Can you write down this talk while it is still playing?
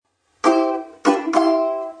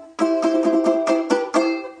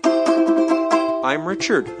I'm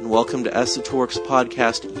Richard, and welcome to Esotouric's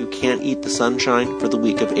podcast, You Can't Eat the Sunshine, for the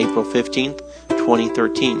week of April 15th,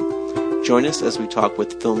 2013. Join us as we talk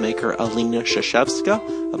with filmmaker Alina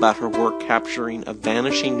Skrzeszewska about her work capturing a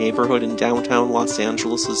vanishing neighborhood in downtown Los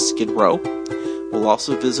Angeles' Skid Row. We'll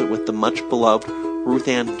also visit with the much-beloved Ruth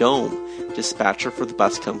Ann Dome, dispatcher for the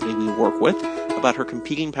bus company we work with, about her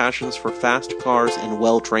competing passions for fast cars and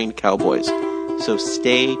well-trained cowboys. So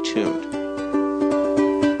stay tuned.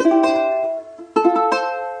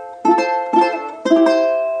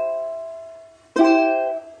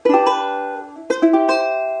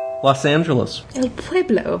 Los Angeles. El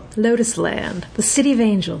Pueblo, Lotus Land, the City of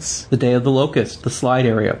Angels. The Day of the Locust, the Slide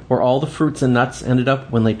Area, where all the fruits and nuts ended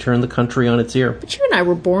up when they turned the country on its ear. But you and I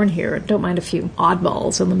were born here and don't mind a few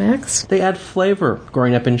oddballs in the mix. They add flavor.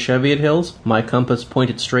 Growing up in Cheviot Hills, my compass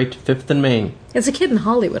pointed straight to 5th and Main. As a kid in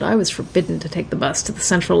Hollywood, I was forbidden to take the bus to the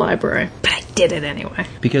Central Library, but I did it anyway.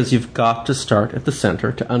 Because you've got to start at the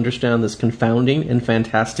center to understand this confounding and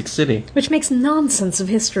fantastic city. Which makes nonsense of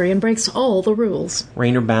history and breaks all the rules.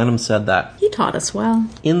 Rayner Banham said that. He taught us well.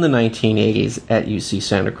 In the 1980s at UC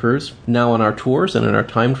Santa Cruz. Now on our tours and in our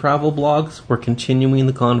time travel blogs, we're continuing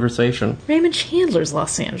the conversation. Raymond Chandler's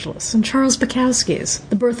Los Angeles and Charles Bukowski's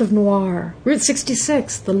The Birth of Noir. Route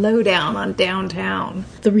 66, the lowdown on downtown.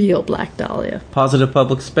 The real Black Dahlia. Positive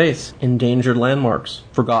public space, endangered landmarks,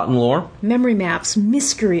 forgotten lore, memory maps,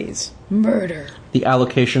 mysteries, murder, the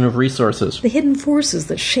allocation of resources, the hidden forces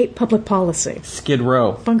that shape public policy, Skid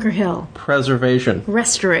Row, Bunker Hill, preservation,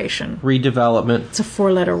 restoration, redevelopment. It's a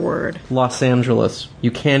 4-letter word. Los Angeles.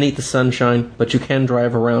 You can't eat the sunshine, but you can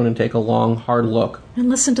drive around and take a long, hard look. And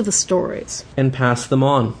listen to the stories. And pass them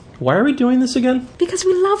on. Why are we doing this again? Because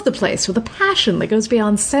we love the place with a passion that goes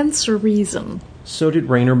beyond sense or reason. So did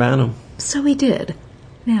Rayner Banham. So he did.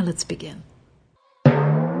 Now let's begin. You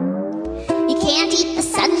can't eat the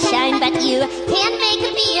sunshine, but you can make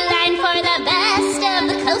a beeline for the best of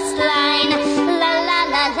the coastline. La la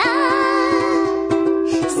la la.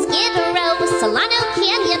 Skid Row, Solano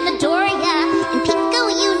Canyon, the Doria, and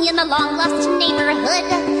Pico Union, the long-lost neighborhood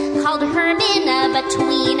called Hermina,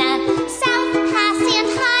 between South Pass and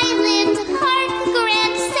Highland Park,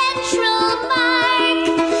 Grand Central Park.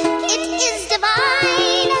 It is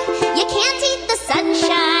divine. You can't eat the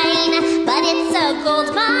sunshine, but it's a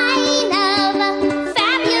gold mine of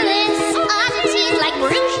fabulous oddities like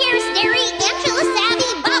Brewshares Dairy, Angelus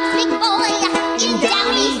Abbey, Bob's Big Boy, in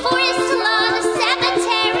Downey Forest Lawn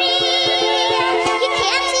Cemetery. You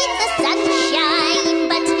can't eat the sunshine,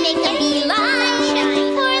 but make a beeline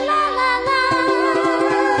for la la la.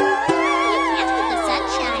 You can't eat the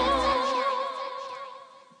sunshine.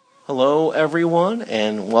 Hello, everyone,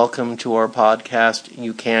 and welcome to our podcast,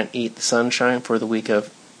 You Can't Eat the Sunshine, for the week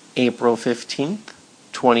of April 15th,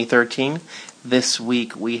 2013. This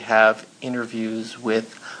week we have interviews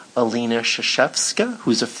with Alina Skrzeszewska,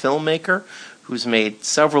 who's a filmmaker who's made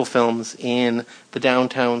several films in the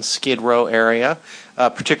downtown Skid Row area,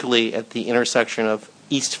 particularly at the intersection of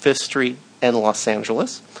East 5th Street and Los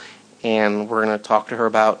Angeles. And we're going to talk to her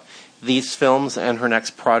about these films and her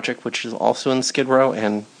next project, which is also in Skid Row,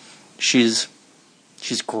 and she's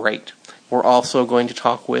great. We're also going to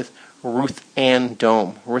talk with Ruth Ann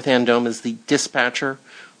Dome. Ruth Ann Dome is the dispatcher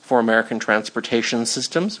for American Transportation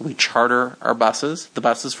Systems. We charter our buses. The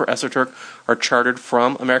buses for Esotouric are chartered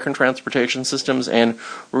from American Transportation Systems, and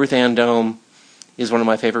Ruth Ann Dome is one of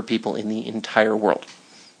my favorite people in the entire world.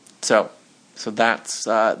 So that's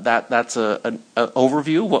an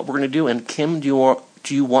overview of what we're going to do. And Kim, do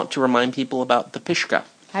you want to remind people about the Pishka?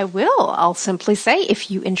 I will. I'll simply say, if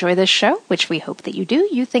you enjoy this show, which we hope that you do,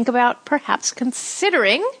 you think about perhaps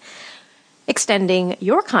considering extending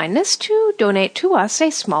your kindness to donate to us a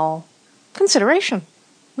small consideration.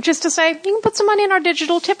 Which is to say, you can put some money in our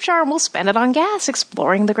digital tip jar and we'll spend it on gas,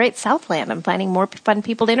 exploring the great Southland and finding more fun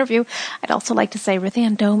people to interview. I'd also like to say Ruth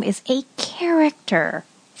Ann Dome is a character,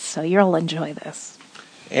 so you'll enjoy this.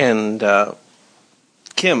 And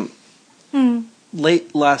Kim,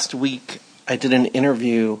 late last week, I did an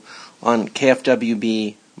interview on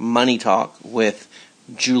KFWB Money Talk with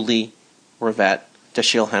Julie Rivette,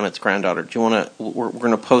 Dashiell Hammett's granddaughter. Do you want to? We're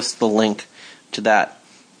going to post the link to that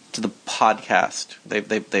to the podcast.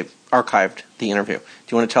 They've archived the interview. Do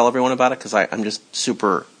you want to tell everyone about it? Because I'm just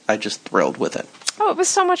thrilled with it. Oh, it was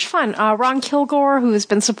so much fun. Ron Kilgore, who has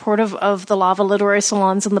been supportive of the Lava Literary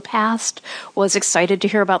Salons in the past, was excited to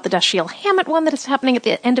hear about the Dashiell Hammett one that is happening at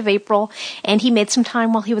the end of April, and he made some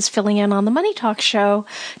time while he was filling in on the Money Talk show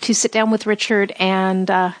to sit down with Richard and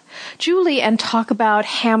Julie and talk about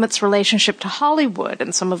Hammett's relationship to Hollywood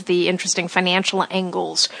and some of the interesting financial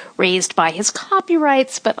angles raised by his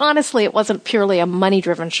copyrights. But honestly, it wasn't purely a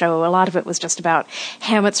money-driven show. A lot of it was just about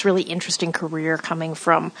Hammett's really interesting career, coming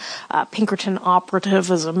from Pinkerton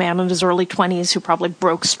operative as a man in his early 20s who probably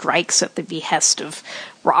broke strikes at the behest of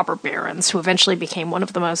robber barons, who eventually became one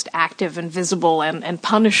of the most active and visible and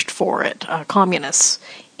punished for it communists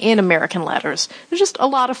in American letters. It was just a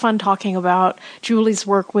lot of fun talking about Julie's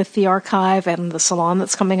work with the archive and the salon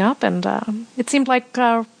that's coming up, and it seemed like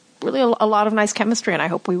really a lot of nice chemistry, and I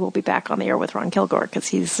hope we will be back on the air with Ron Kilgore, because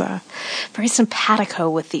he's very simpatico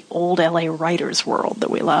with the old LA writers' world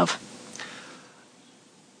that we love.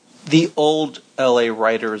 The old LA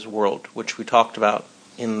writers' world, which we talked about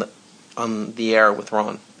on the air with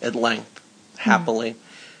Ron at length, happily.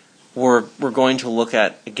 We're going to look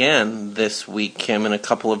at again this week, Kim, in a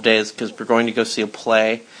couple of days, because we're going to go see a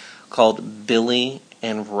play called Billy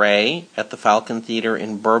and Ray at the Falcon Theater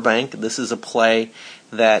in Burbank. This is a play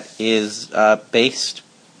that is based,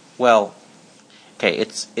 well, okay,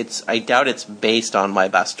 it's. I doubt it's based on my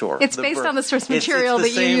bus tour. It's based on the source material that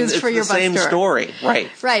you used for your bus tour. It's the same story, right?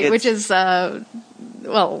 Right, which is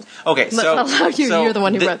well. Okay, so you're the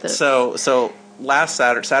one who wrote this. So last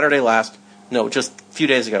just a few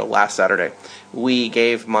days ago, last Saturday, we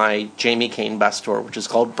gave my Jamie Kane bus tour, which is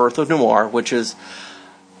called Birth of Noir, which is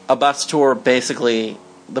a bus tour, basically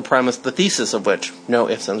the premise, the thesis of which, no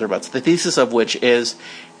ifs, ands, or buts, the thesis of which is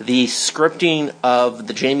the scripting of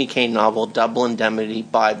the Jamie Kane novel Double Indemnity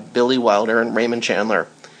by Billy Wilder and Raymond Chandler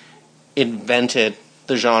invented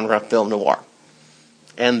the genre film noir.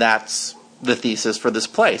 And that's the thesis for this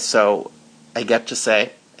play. So I get to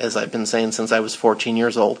say, as I've been saying since I was 14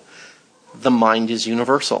 years old, the mind is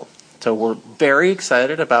universal. So we're very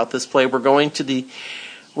excited about this play. We're going to the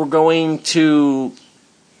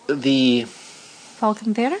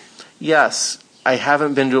Falcon Theater? Yes. I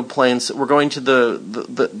haven't been to a play, and so we're going to this.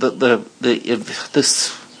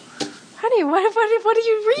 Honey, what are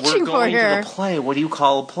you reaching for here? We're going to the play. What do you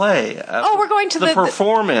call a play? We're going to the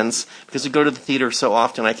performance, because we go to the theater so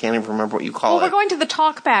often I can't even remember what you call it. We're going to the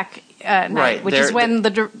talkback night, right, which is when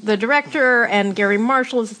the director and Gary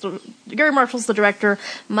Marshall's the director,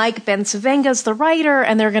 Mike Bensavenga's the writer,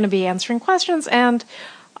 and they're going to be answering questions, and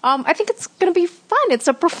I think it's going to be fun. It's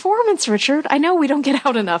a performance, Richard. I know we don't get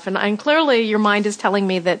out enough, and clearly your mind is telling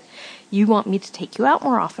me that you want me to take you out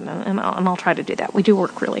more often, and I'll try to do that. We do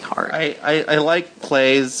work really hard. I like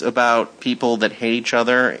plays about people that hate each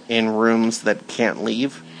other in rooms that can't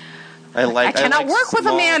leave. I cannot work with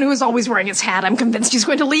a man who's always wearing his hat. I'm convinced he's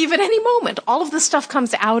going to leave at any moment. All of this stuff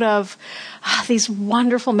comes out of these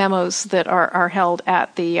wonderful memos that are held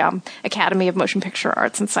at the Academy of Motion Picture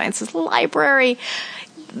Arts and Sciences Library.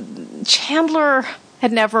 Chandler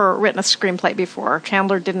had never written a screenplay before.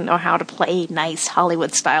 Chandler didn't know how to play nice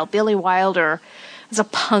Hollywood style. Billy Wilder is a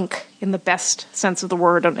punk in the best sense of the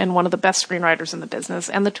word and one of the best screenwriters in the business.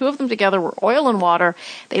 And the two of them together were oil and water.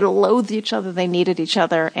 They loathed each other. They needed each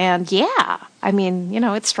other. And yeah, I mean,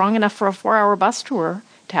 it's strong enough for a 4-hour bus tour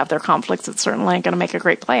to have their conflicts. It's certainly going to make a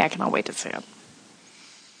great play. I cannot wait to see it.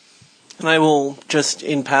 And I will just,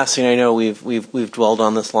 in passing, I know we've dwelled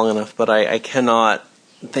on this long enough, but I cannot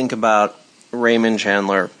think about Raymond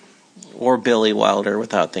Chandler or Billy Wilder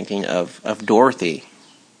without thinking of Dorothy.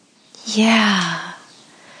 Yeah.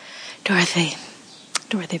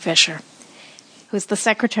 Dorothy Fisher, who's the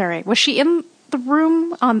secretary. Was she in the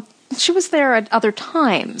room? She was there at other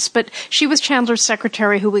times, but she was Chandler's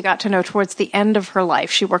secretary who we got to know towards the end of her life.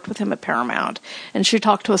 She worked with him at Paramount, and she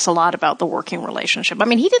talked to us a lot about the working relationship. I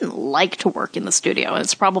mean, he didn't like to work in the studio, and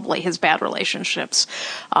it's probably his bad relationships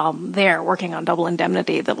there, working on Double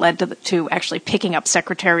Indemnity, that led to actually picking up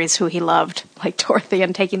secretaries who he loved, like Dorothy,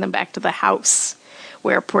 and taking them back to the house,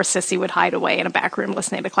 where poor Sissy would hide away in a back room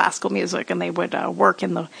listening to classical music, and they would work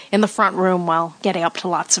in the front room while getting up to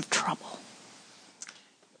lots of trouble.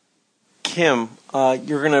 Kim,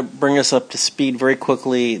 you're going to bring us up to speed very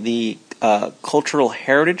quickly. The Cultural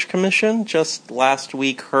Heritage Commission just last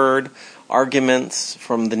week heard arguments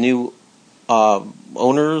from the new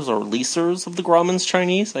owners or leasers of the Grauman's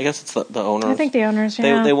Chinese. I guess it's the owners. I think the owners,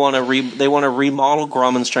 yeah. They want to remodel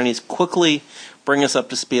Grauman's Chinese. Quickly bring us up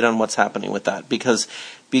to speed on what's happening with that, because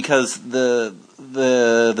the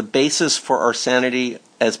basis for our sanity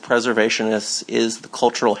as preservationists is the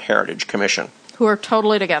Cultural Heritage Commission. who are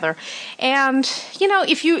totally together. And,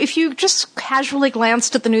 if you just casually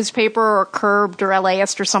glanced at the newspaper or Curbed or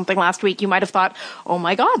LAist or something last week, you might have thought, oh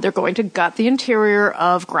my God, they're going to gut the interior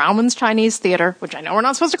of Grauman's Chinese Theater, which I know we're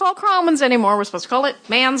not supposed to call Grauman's anymore. We're supposed to call it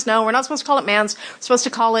Mann's. No, we're not supposed to call it Mann's. We're supposed to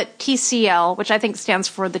call it TCL, which I think stands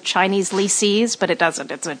for the Chinese Leasees, but it doesn't.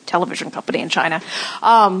 It's a television company in China.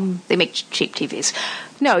 They make cheap TVs.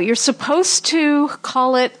 No, you're supposed to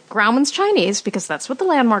call it Grauman's Chinese because that's what the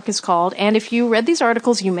landmark is called. And if you read these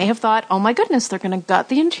articles, you may have thought, oh my goodness, they're going to gut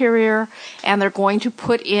the interior and they're going to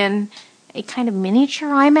put in a kind of miniature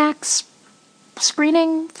IMAX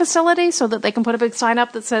screening facility so that they can put a big sign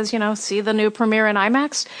up that says, see the new premiere in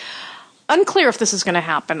IMAX. Unclear if this is going to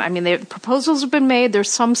happen. I mean, the proposals have been made.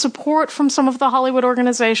 There's some support from some of the Hollywood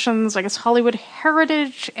organizations. I guess Hollywood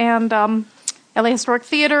Heritage and LA Historic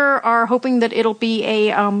Theater are hoping that it'll be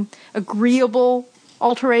a agreeable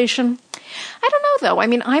alteration. I don't know, though. I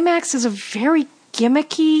mean, IMAX is a very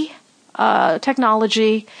gimmicky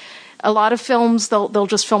technology. A lot of films, they'll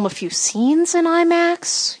just film a few scenes in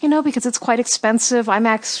IMAX, because it's quite expensive.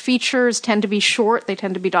 IMAX features tend to be short. They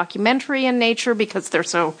tend to be documentary in nature because they're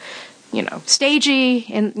so, stagey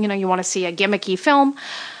and, you want to see a gimmicky film.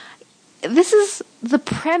 This is the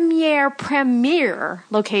premier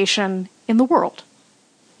location in the world.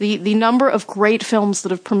 The number of great films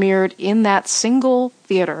that have premiered in that single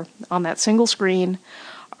theater, on that single screen,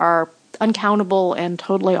 are uncountable and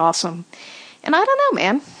totally awesome. And I don't know,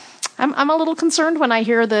 man. I'm a little concerned when I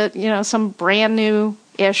hear that, some brand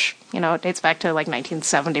new-ish, it dates back to like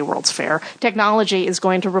 1970 World's Fair, technology is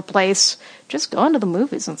going to replace just going to the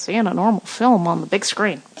movies and seeing a normal film on the big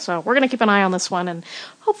screen. So we're going to keep an eye on this one and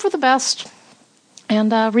hope for the best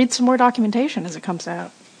and read some more documentation as it comes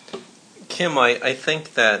out. Kim, I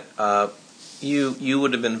think that you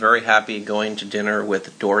would have been very happy going to dinner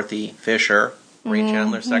with Dorothy Fisher, Ray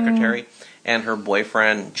Chandler's secretary, and her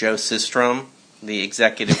boyfriend, Joe Sistrom, the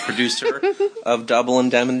executive producer of Double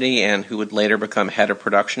Indemnity and who would later become head of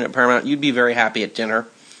production at Paramount. You'd be very happy at dinner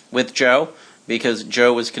with Joe because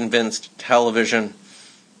Joe was convinced television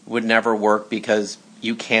would never work because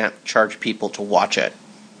you can't charge people to watch it.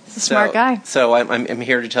 He's a smart guy. So I'm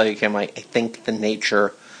here to tell you, Kim, I think the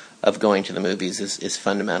nature of going to the movies is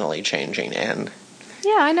fundamentally changing. And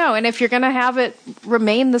yeah, I know. And if you're going to have it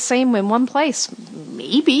remain the same in one place,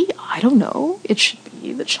 maybe, I don't know, it should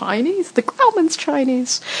be the Chinese, the Grauman's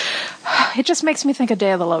Chinese. It just makes me think of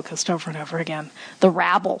Day of the Locust over and over again. The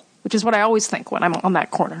rabble, which is what I always think when I'm on that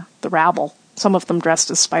corner. The rabble. Some of them dressed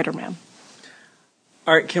as Spider-Man.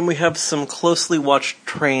 All right, can we have some closely watched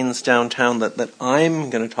trains downtown that I'm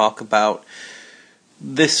going to talk about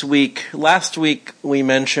this week? Last week we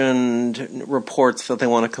mentioned reports that they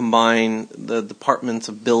want to combine the Departments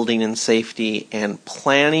of Building and Safety and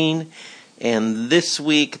Planning. And this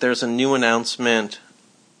week there's a new announcement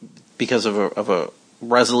because of a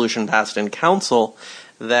resolution passed in council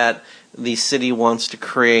that the city wants to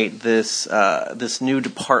create this new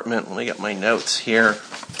department. Let me get my notes here.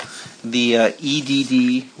 The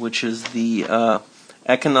EDD, which is the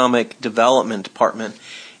Economic Development Department.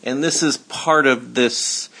 And this is part of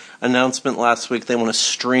this announcement last week. They want to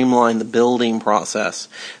streamline the building process.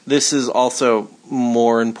 This is also,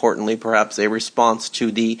 more importantly, perhaps a response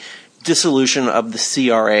to the dissolution of the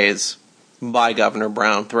CRAs by Governor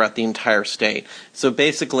Brown throughout the entire state. So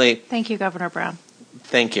basically... Thank you, Governor Brown.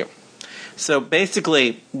 Thank you. So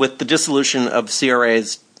basically, with the dissolution of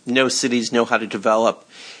CRAs, no cities know how to develop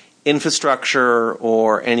infrastructure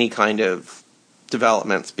or any kind of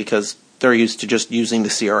developments because they're used to just using the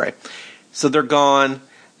CRA. So they're gone.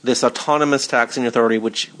 This autonomous taxing authority,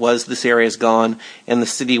 which was the CRA, is gone, and the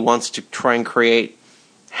city wants to try and create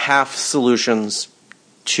half solutions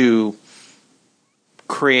to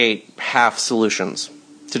create half solutions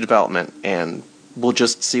to development, and we'll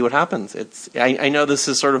just see what happens. I know this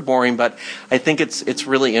is sort of boring, but I think it's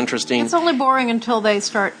really interesting. It's only boring until they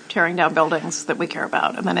start tearing down buildings that we care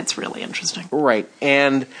about, and then it's really interesting. Right.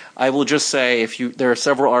 And I will just say, there are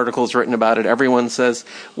several articles written about it. Everyone says,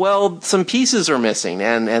 well, some pieces are missing,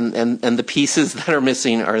 and the pieces that are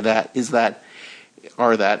missing are that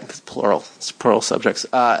because plural subjects.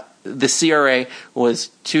 The CRA was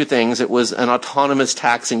two things. It was an autonomous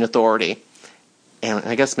taxing authority. And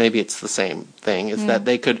I guess maybe it's the same thing, is that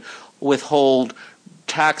they could withhold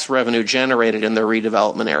tax revenue generated in their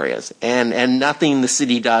redevelopment areas. And nothing the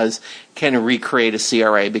city does can recreate a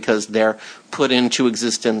CRA because they're put into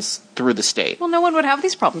existence through the state. Well, no one would have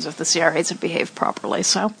these problems if the CRAs had behaved properly.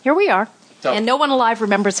 So here we are. And no one alive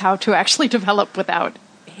remembers how to actually develop without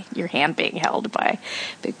your hand being held by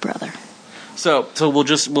Big Brother. So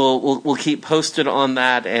we'll keep posted on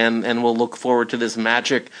that, and we'll look forward to this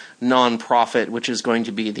magic nonprofit, which is going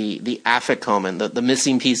to be the Afikomen, the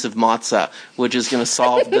missing piece of matzah, which is going to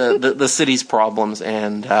solve the city's problems.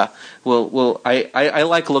 And I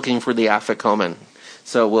like looking for the Afikomen,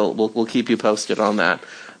 so we'll keep you posted on that.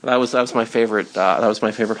 That was my favorite. That was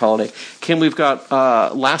my favorite holiday. Kim, we've got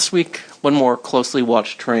last week one more closely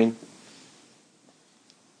watched train.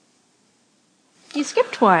 You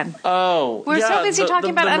skipped one. Oh, we're so busy talking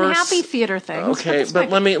about unhappy theater things. Okay, but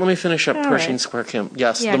let me finish up Pershing Square, Kim.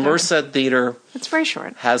 Yes, the Merced Theater. It's very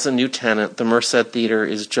short. Has a new tenant. The Merced Theater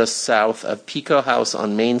is just south of Pico House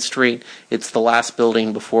on Main Street. It's the last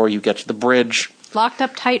building before you get to the bridge. Locked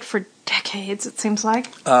up tight for decades, it seems like.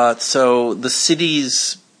 So the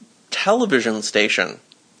city's television station.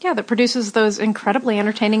 Yeah, that produces those incredibly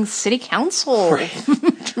entertaining city council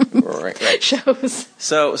right. shows.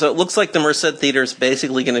 So it looks like the Merced Theater is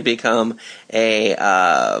basically going to become a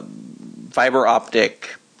fiber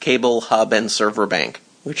optic cable hub and server bank,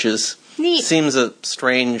 which is neat. Seems a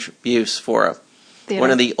strange use for one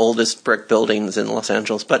of the oldest brick buildings in Los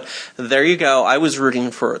Angeles. But there you go. I was rooting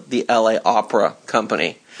for the LA Opera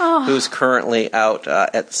Company, who's currently out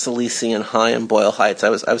at Silesian High in Boyle Heights. I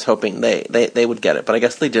was hoping they would get it, but I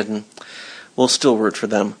guess they didn't. We'll still root for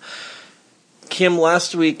them. Kim,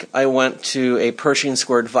 last week I went to a Pershing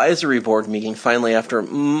Square Advisory Board meeting, finally, after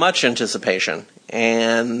much anticipation.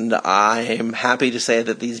 And I'm happy to say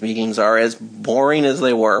that these meetings are as boring as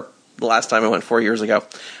they were the last time I went 4 years ago.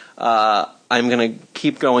 I'm going to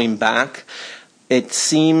keep going back. It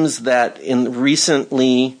seems that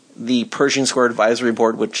recently the Pershing Square Advisory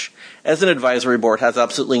Board, which as an advisory board has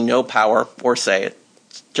absolutely no power or say,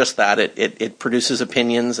 it's just that it produces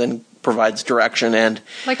opinions and provides direction and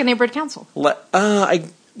like a neighborhood council.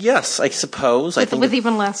 Yes, I suppose. With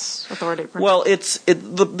even less authority. Well,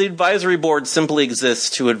 the advisory board simply exists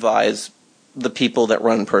to advise the people that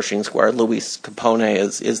run Pershing Square. Luis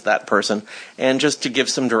Capone is that person, and just to give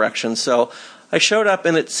some direction. So I showed up,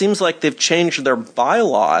 and it seems like they've changed their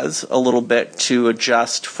bylaws a little bit to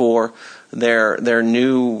adjust for their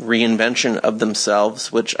new reinvention of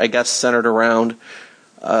themselves, which I guess centered around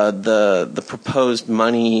the proposed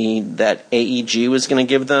money that AEG was going to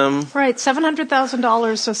give them. Right,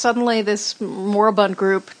 $700,000. So suddenly this moribund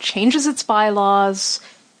group changes its bylaws,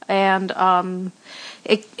 and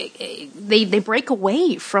they break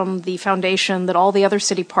away from the foundation that all the other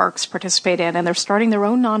city parks participate in, and they're starting their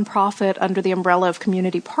own nonprofit under the umbrella of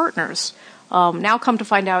community partners. Now come to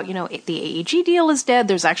find out, the AEG deal is dead.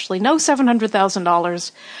 There's actually no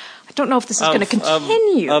 $700,000. I don't know if this is going to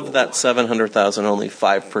continue. Of that $700,000, only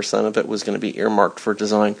 5% of it was going to be earmarked for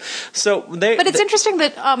design. But it's interesting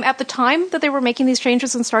that at the time that they were making these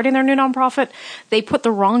changes and starting their new nonprofit, they put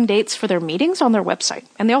the wrong dates for their meetings on their website,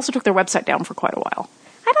 and they also took their website down for quite a while.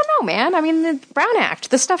 I don't know, man. I mean, the Brown Act.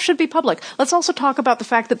 This stuff should be public. Let's also talk about the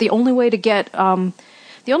fact that the only way to get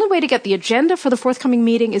the agenda for the forthcoming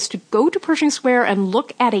meeting is to go to Pershing Square and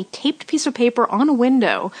look at a taped piece of paper on a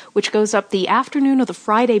window, which goes up the afternoon of the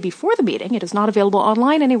Friday before the meeting. It is not available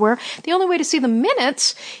online anywhere. The only way to see the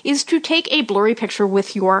minutes is to take a blurry picture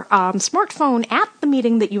with your smartphone at the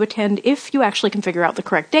meeting that you attend, if you actually can figure out the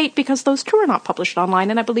correct date, because those two are not published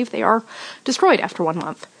online, and I believe they are destroyed after 1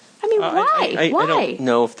 month. I mean, why? Why? I don't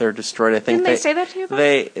know if they're destroyed. I think Didn't they say that to you, though?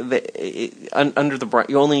 They under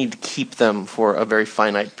you only need to keep them for a very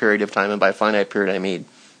finite period of time, and by finite period I mean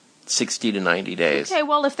 60 to 90 days. Okay,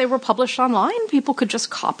 well, if they were published online, people could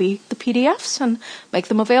just copy the PDFs and make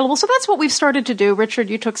them available. So that's what we've started to do. Richard,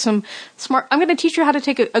 you took some I'm going to teach you how to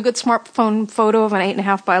take a good smartphone photo of an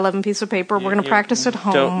 8.5 by 11 piece of paper. We're going to practice at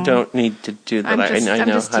home. Don't need to do that. I know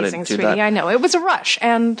just how teasing, to do sweetie. that. I know. It was a rush,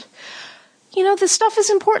 and this stuff is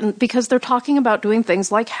important because they're talking about doing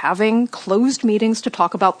things like having closed meetings to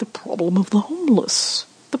talk about the problem of the homeless.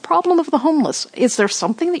 The problem of the homeless. Is there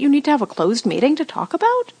something that you need to have a closed meeting to talk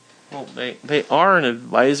about? Well, they are an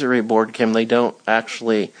advisory board, Kim. They don't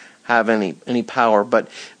actually have any power. But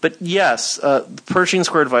yes, the Pershing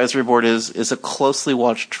Square Advisory Board is a closely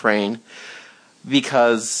watched train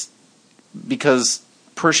because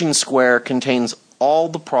Pershing Square contains all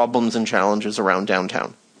the problems and challenges around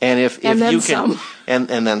downtown. And if you can, and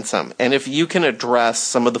then some. And if you can address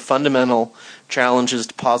some of the fundamental challenges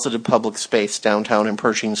to positive public space downtown in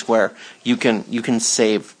Pershing Square, you can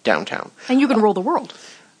save downtown. And you can rule the world.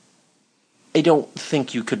 I don't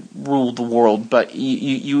think you could rule the world, but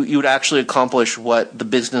you would actually accomplish what the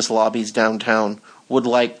business lobbies downtown would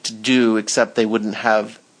like to do, except they wouldn't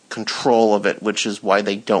have control of it, which is why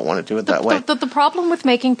they don't want to do it that way. The problem with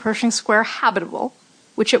making Pershing Square habitable,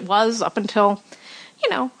 which it was up until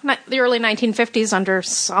the early 1950s under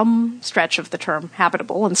some stretch of the term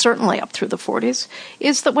habitable, and certainly up through the 40s,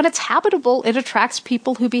 is that when it's habitable, it attracts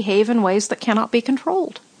people who behave in ways that cannot be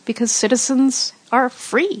controlled, because citizens are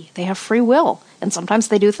free. They have free will, and sometimes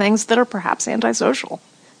they do things that are perhaps antisocial.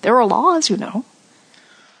 There are laws,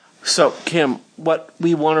 So, Kim, what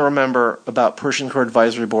we want to remember about Persian Court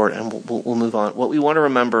Advisory Board, and we'll move on, what we want to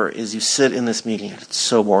remember is you sit in this meeting, and it's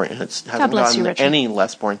so boring, and it hasn't gotten any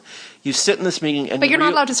less boring. You sit in this meeting, and but you're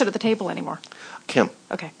not allowed to sit at the table anymore. Kim.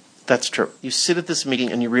 Okay. That's true. You sit at this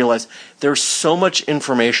meeting, and you realize there's so much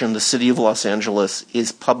information the city of Los Angeles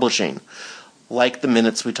is publishing, like the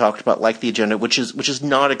minutes we talked about, like the agenda, which is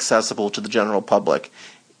not accessible to the general public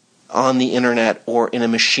on the internet or in a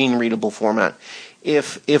machine-readable format.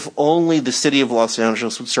 If only the city of Los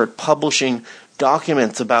Angeles would start publishing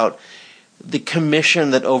documents about the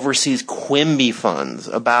commission that oversees Quimby funds,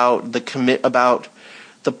 about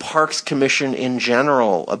the Parks Commission in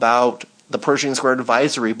general, about the Pershing Square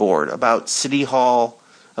Advisory Board, about City Hall,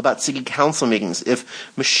 about City Council meetings.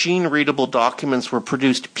 If machine-readable documents were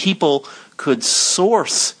produced, people could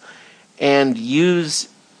source and use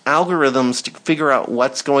algorithms to figure out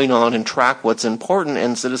what's going on and track what's important,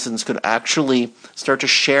 and citizens could actually start to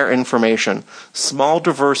share information. Small,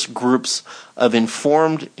 diverse groups of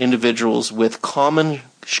informed individuals with common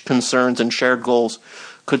concerns and shared goals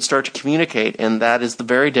could start to communicate, and that is the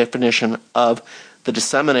very definition of the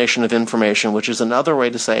dissemination of information, which is another way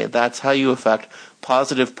to say that's how you affect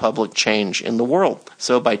positive public change in the world.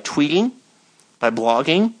 So by tweeting, by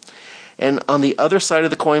blogging, and on the other side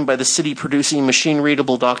of the coin, by the city producing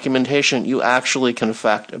machine-readable documentation, you actually can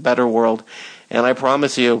affect a better world. And I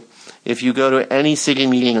promise you, if you go to any city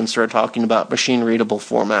meeting and start talking about machine-readable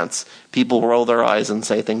formats, people roll their eyes and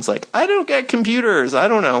say things like, I don't get computers, I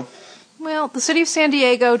don't know. Well, the city of San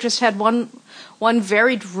Diego just had one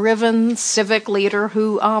very driven civic leader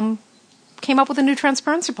who came up with a new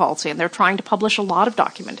transparency policy, and they're trying to publish a lot of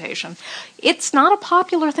documentation. It's not a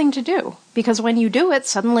popular thing to do, because when you do it,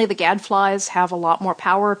 suddenly the gadflies have a lot more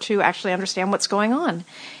power to actually understand what's going on.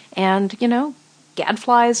 And,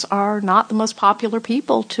 gadflies are not the most popular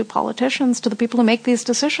people to politicians, to the people who make these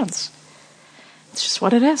decisions. It's just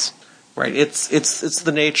what it is. Right. It's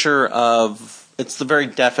the nature of... It's the very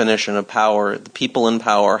definition of power. The people in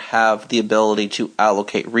power have the ability to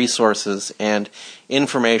allocate resources, and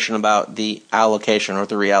information about the allocation or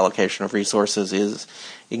the reallocation of resources is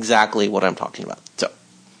exactly what I'm talking about. So,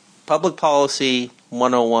 Public Policy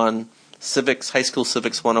 101, Civics, High School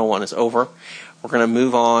Civics 101 is over. We're going to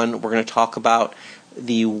move on. We're going to talk about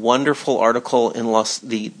the wonderful article in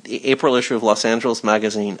the April issue of Los Angeles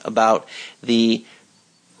Magazine about the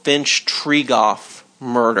Finch-Tregoff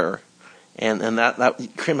murder. And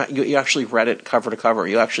that you actually read it cover to cover.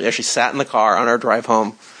 You actually sat in the car on our drive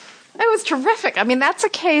home. It was terrific. I mean, that's a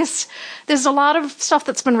case. There's a lot of stuff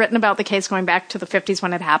that's been written about the case going back to the 50s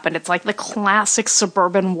when it happened. It's like the classic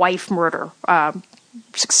suburban wife murder.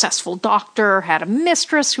 Successful doctor had a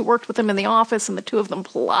mistress who worked with him in the office, and the two of them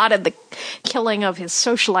plotted the killing of his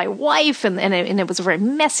socialite wife, and it was a very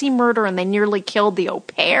messy murder, and they nearly killed the au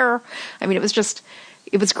pair. I mean,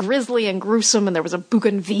 it was grisly and gruesome, and there was a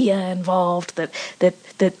bougainvillea involved that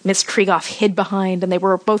Miss Tregoff hid behind, and they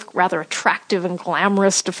were both rather attractive and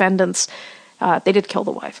glamorous defendants. They did kill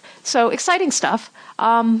the wife. So, exciting stuff.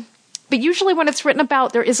 But usually when it's written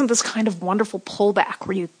about, there isn't this kind of wonderful pullback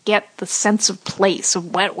where you get the sense of place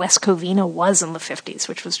of what West Covina was in the 50s,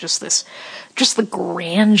 which was just the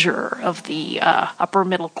grandeur of the upper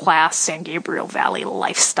middle class San Gabriel Valley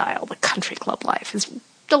lifestyle, the country club life. Is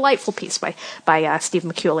delightful piece by Steve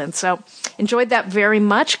McEulin. So enjoyed that very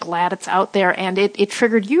much. Glad it's out there, and it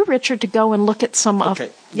triggered you, Richard, to go and look at some of.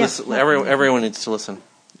 Okay, listen, everyone needs to listen.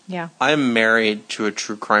 Yeah, I am married to a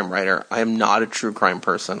true crime writer. I am not a true crime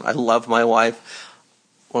person. I love my wife.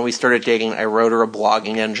 When we started dating, I wrote her a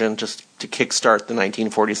blogging engine just to kickstart the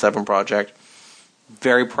 1947 project.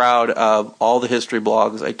 Very proud of all the history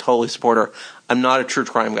blogs. I totally support her. I'm not a true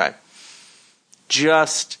crime guy.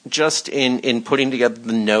 Just in putting together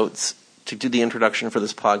the notes to do the introduction for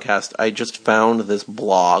this podcast, I just found this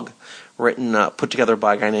blog put together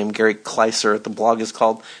by a guy named Gary Kleiser. The blog is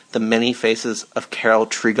called The Many Faces of Carol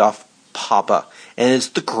Tregoff Papa, and it's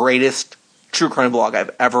the greatest true crime blog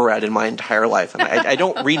I've ever read in my entire life. And I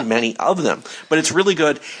don't read many of them, but it's really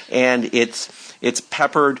good, and it's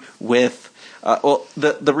peppered with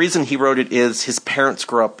the reason he wrote it is his parents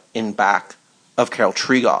grew up in back of Carol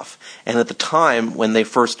Tregoff, and at the time when they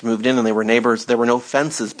first moved in and they were neighbors, there were no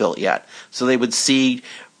fences built yet, so they would see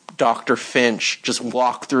Dr. Finch just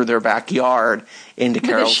walk through their backyard into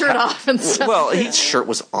Carol's his shirt off and stuff. Well, his shirt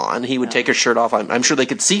was on. He would take his shirt off. I'm sure they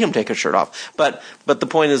could see him take his shirt off. But the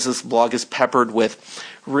point is, this blog is peppered with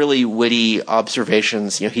really witty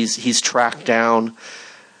observations. He's tracked down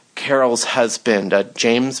Carol's husband,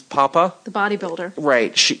 James Papa, the bodybuilder.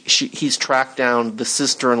 Right. He's tracked down the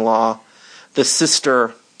sister-in-law, the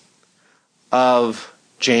sister of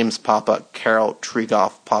James Papa, Carol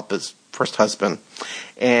Tregoff, Papa's first husband,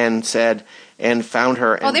 and found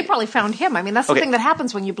her. And, they probably found him. I mean, that's the thing that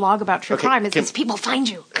happens when you blog about true crime is people find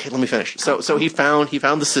you. Okay, let me finish. So he found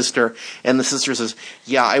the sister, and the sister says,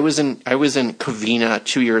 "Yeah, I was in Covina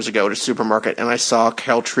 2 years ago at a supermarket, and I saw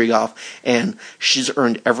Carol Tregoff, and she's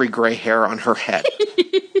earned every gray hair on her head."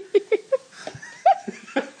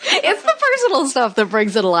 It's the personal stuff that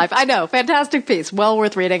brings it alive. I know. Fantastic piece. Well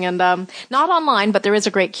worth reading. And not online, but there is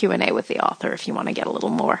a great Q&A with the author if you want to get a little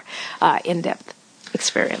more in-depth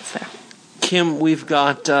experience there. Kim, let's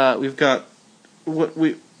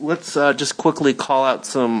just quickly call out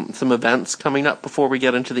some events coming up before we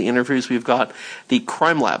get into the interviews. We've got the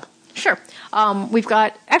Crime Lab. Sure. We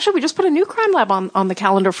just put a new Crime Lab on the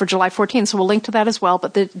calendar for July 14th, so we'll link to that as well.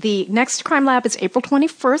 But the next Crime Lab is April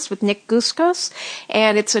 21st with Nick Guskos,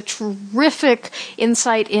 and it's a terrific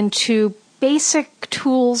insight into basic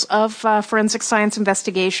tools of forensic science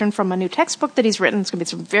investigation from a new textbook that he's written. It's going to be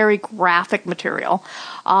some very graphic material.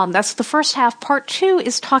 That's the first half. Part 2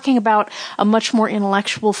 is talking about a much more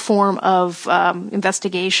intellectual form of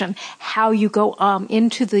investigation, how you go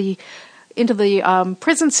into the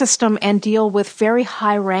prison system and deal with very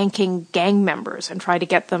high-ranking gang members and try to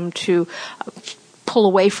get them to pull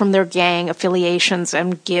away from their gang affiliations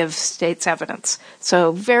and give state's evidence.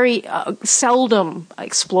 So very seldom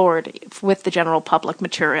explored with the general public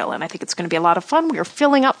material, and I think it's going to be a lot of fun. We are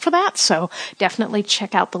filling up for that, so definitely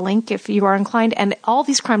check out the link if you are inclined. And all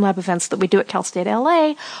these Crime Lab events that we do at Cal State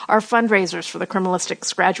LA are fundraisers for the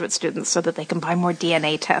criminalistics graduate students so that they can buy more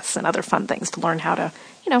DNA tests and other fun things to learn how to,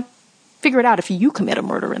 figure it out if you commit a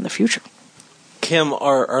murder in the future. Kim,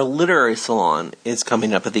 our literary salon is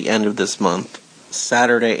coming up at the end of this month,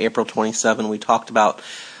 Saturday, April 27. We talked about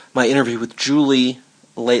my interview with Julie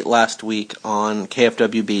late last week on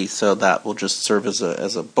KFWB, so that will just serve as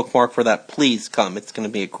a bookmark for that. Please come. It's going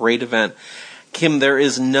to be a great event. Kim, there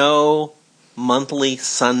is no monthly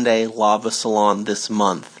Sunday Lava Salon this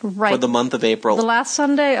month for the month of April. The last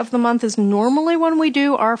Sunday of the month is normally when we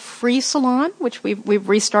do our free salon, which we've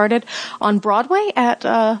restarted on Broadway at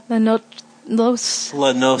La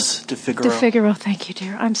Noce de Figaro. De Figaro, thank you,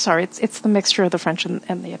 dear. I'm sorry, it's the mixture of the French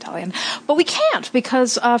and the Italian. But we can't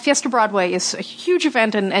because Fiesta Broadway is a huge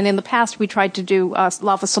event, and in the past we tried to do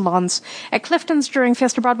Lava Salons at Clifton's during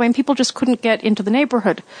Fiesta Broadway, and people just couldn't get into the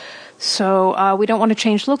neighborhood. So we don't want to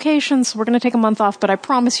change locations. We're going to take a month off, but I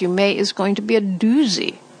promise you May is going to be a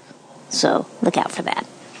doozy. So look out for that.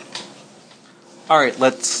 All right, we're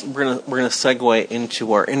gonna segue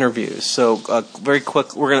into our interviews. So very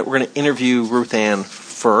quick, we're gonna interview Ruth Ann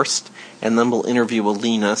first, and then we'll interview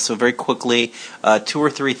Alina. So very quickly, 2 or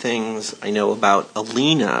 3 things I know about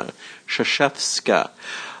Alina Skrzeszewska.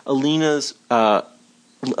 Alina's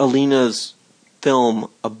film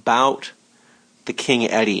about the King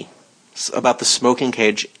Eddie, about the smoking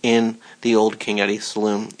cage in the old King Eddie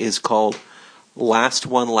Saloon, is called Last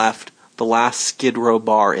One Left, the Last Skid Row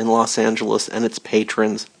Bar in Los Angeles and its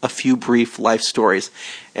patrons, A Few Brief Life Stories.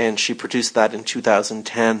 And she produced that in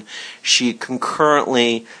 2010. She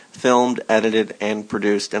concurrently filmed, edited, and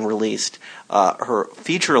produced and released her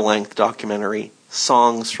feature-length documentary,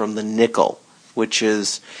 Songs from the Nickel, which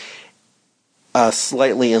is a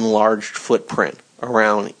slightly enlarged footprint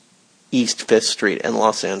around East 5th Street in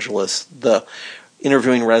Los Angeles, the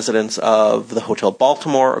interviewing residents of the Hotel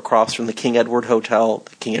Baltimore across from the King Edward Hotel.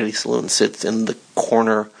 The King Eddie Saloon sits in the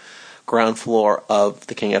corner ground floor of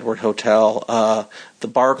the King Edward Hotel,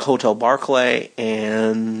 the Hotel Barclay,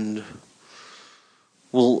 and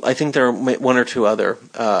I think there are 1 or 2 other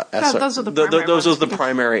those are the primary those are the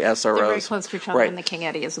primary SROs. They're very close to each other, right. And the King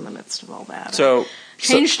Eddie is in the midst of all that. So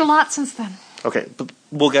changed a lot since then. Okay, but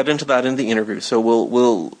we'll get into that in the interview.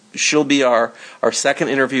 So she'll be our second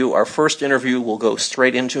interview. Our first interview we'll go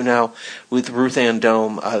straight into now with Ruth Ann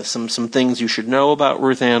Dome. Some things you should know about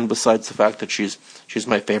Ruth Ann besides the fact that she's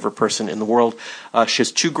my favorite person in the world. She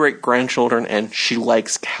has 2 great grandchildren, and she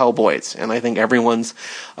likes cowboys. And I think everyone's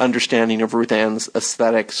understanding of Ruth Ann's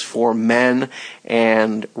aesthetics for men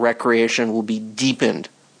and recreation will be deepened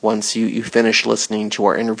once you finish listening to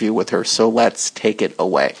our interview with her. So let's take it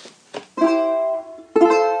away.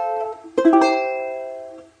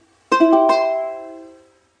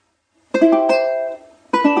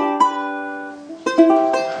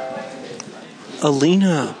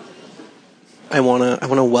 Alina, I want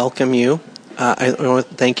to welcome you. I want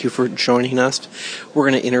to thank you for joining us. We're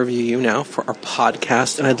going to interview you now for our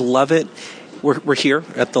podcast, and I'd love it. We're here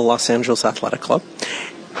at the Los Angeles Athletic Club,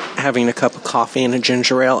 having a cup of coffee and a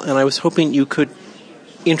ginger ale, and I was hoping you could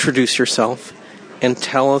introduce yourself and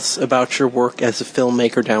tell us about your work as a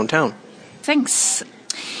filmmaker downtown. Thanks.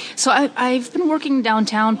 So I've been working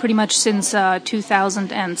downtown pretty much since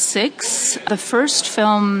 2006. The first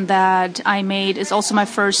film that I made is also my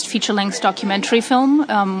first feature-length documentary film.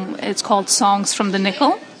 It's called Songs from the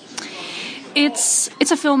Nickel. It's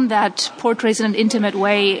a film that portrays in an intimate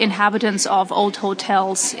way inhabitants of old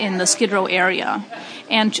hotels in the Skid Row area.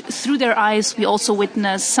 And through their eyes, we also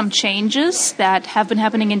witness some changes that have been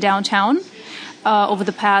happening in downtown over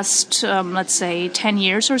the past, let's say, 10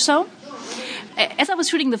 years or so. As I was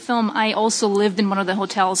shooting the film, I also lived in one of the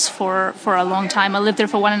hotels for a long time. I lived there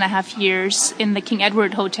for 1.5 years in the King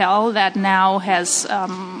Edward Hotel that now has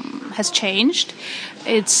changed.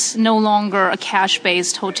 It's no longer a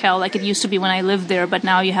cash-based hotel like it used to be when I lived there, but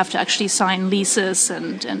now you have to actually sign leases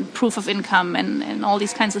and proof of income and all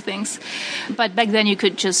these kinds of things. But back then you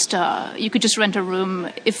could just rent a room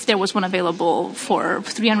if there was one available for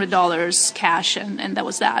 $300 cash, and that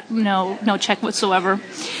was that. No check whatsoever.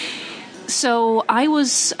 So I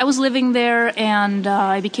was living there, and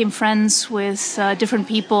I became friends with different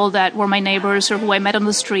people that were my neighbors or who I met on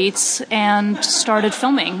the streets, and started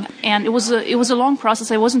filming. And it was a long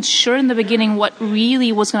process. I wasn't sure in the beginning what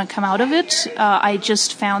really was going to come out of it. I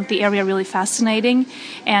just found the area really fascinating,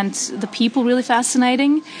 and the people really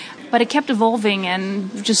fascinating. But it kept evolving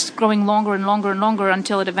and just growing longer and longer and longer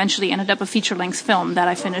until it eventually ended up a feature-length film that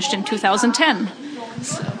I finished in 2010.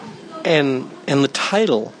 So. And the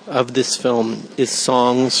title of this film is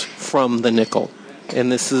Songs from the Nickel.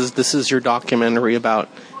 And this is your documentary about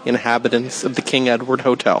inhabitants of the King Edward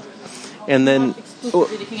Hotel. And then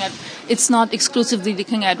it's not exclusively the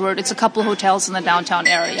King Edward. It's a couple hotels in the downtown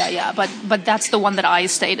area, yeah. But that's the one that I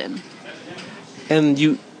stayed in. And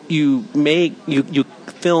you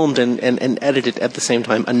filmed and edited at the same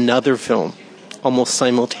time another film almost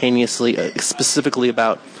simultaneously, specifically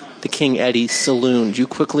about the King Eddie Saloon. Do you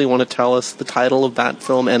quickly want to tell us the title of that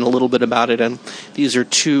film and a little bit about it? And these are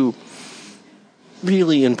two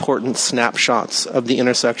really important snapshots of the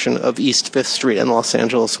intersection of East 5th Street and Los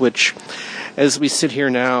Angeles, which, as we sit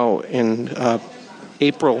here now in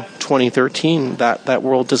April 2013, that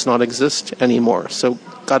world does not exist anymore. So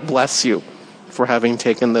God bless you for having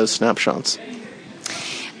taken those snapshots.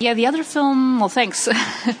 Yeah, the other film, well, thanks.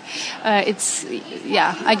 I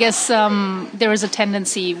guess there is a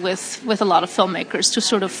tendency with a lot of filmmakers to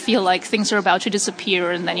sort of feel like things are about to disappear,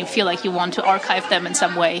 and then you feel like you want to archive them in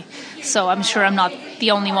some way. So I'm sure I'm not the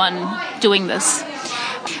only one doing this.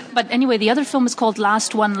 But anyway, the other film is called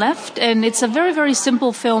Last One Left, and it's a very, very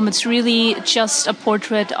simple film. It's really just a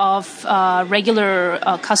portrait of regular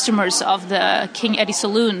customers of the King Eddie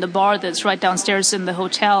Saloon, the bar that's right downstairs in the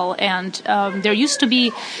hotel. And there used to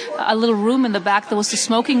be a little room in the back that was the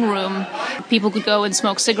smoking room. People could go and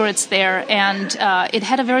smoke cigarettes there, and it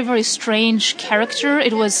had a very, very strange character.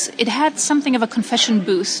 It had something of a confession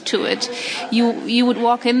booth to it. You would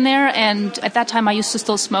walk in there, and at that time I used to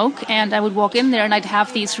still smoke, and I would walk in there and I'd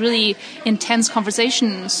have these really intense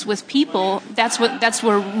conversations with people. That's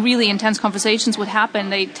where really intense conversations would happen.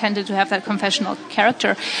 They tended to have that confessional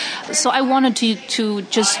character. So I wanted to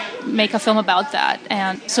just make a film about that.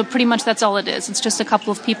 And so pretty much that's all it is. It's just a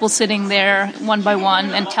couple of people sitting there one by one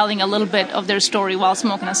and telling a little bit of their story while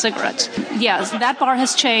smoking a cigarette. Yeah, that bar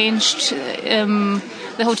has changed.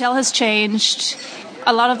 The hotel has changed.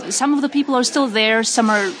 Some of the people are still there, some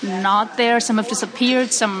are not there, some have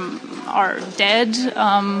disappeared, some are dead.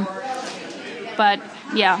 But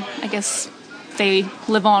yeah, I guess they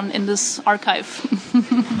live on in this archive.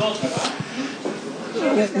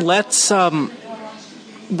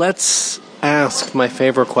 Let's ask my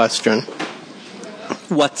favorite question.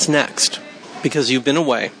 What's next? Because you've been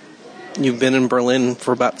away. You've been in Berlin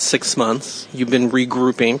for about 6 months. You've been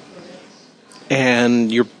regrouping.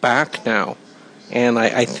 And you're back now. And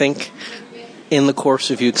I think in the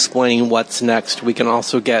course of you explaining what's next, we can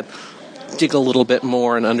also dig a little bit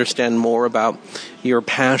more and understand more about your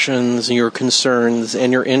passions, your concerns,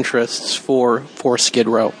 and your interests for Skid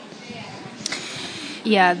Row.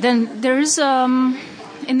 Yeah, then there's in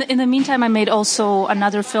the meantime, I made also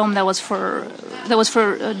another film that was for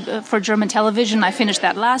for German television. I finished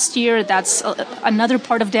that last year. That's another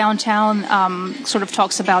part of downtown. Sort of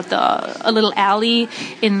talks about a little alley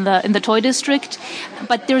in the toy district.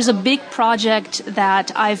 But there's a big project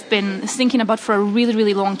that I've been thinking about for a really,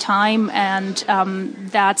 really long time, and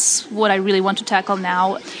that's what I really want to tackle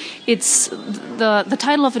now. It's the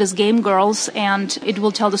title of it is Game Girls, and it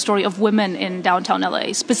will tell the story of women in downtown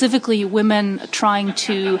LA, specifically women trying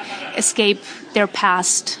to escape their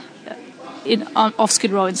past off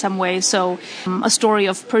Skid Row in some way. So a story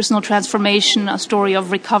of personal transformation, a story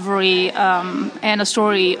of recovery, and a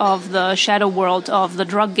story of the shadow world of the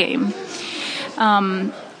drug game.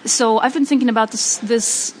 So I've been thinking about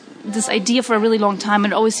this idea for a really long time,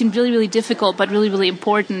 and it always seemed really, really difficult, but really, really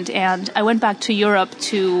important. And I went back to Europe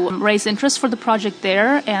to raise interest for the project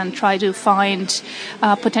there and try to find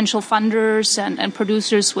potential funders and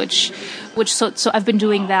producers, so I've been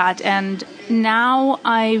doing that. And now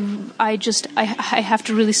I have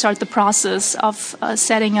to really start the process of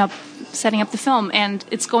setting up the film, and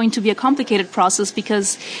it's going to be a complicated process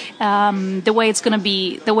because the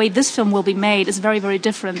way this film will be made is very, very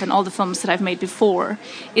different than all the films that I've made before.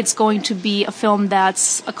 It's going to be a film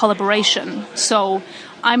that's a collaboration. So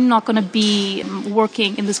I'm not going to be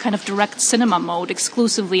working in this kind of direct cinema mode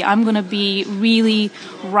exclusively. I'm going to be really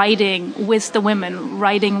writing with the women,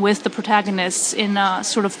 writing with the protagonists in a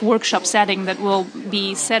sort of workshop setting that will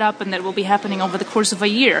be set up and that will be happening over the course of a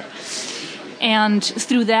year. And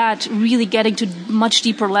through that, really getting to much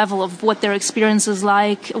deeper level of what their experience is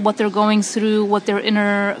like, what they're going through, what their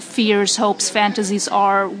inner fears, hopes, fantasies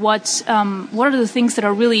are, what are the things that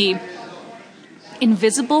are really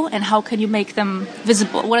invisible, and how can you make them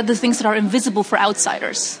visible? What are the things that are invisible for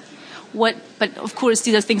outsiders? But of course,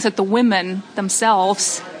 these are things that the women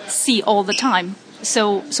themselves see all the time.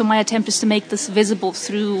 So my attempt is to make this visible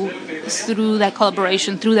through that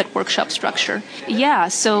collaboration, through that workshop structure. Yeah,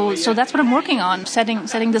 so that's what I'm working on, setting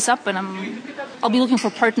this up, and I'll be looking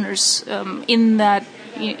for partners in the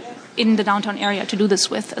downtown area to do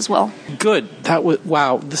this with as well. Good.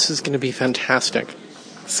 Wow. This is going to be fantastic.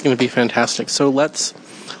 It's going to be fantastic. So let's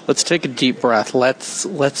take a deep breath.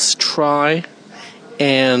 Let's try,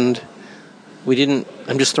 and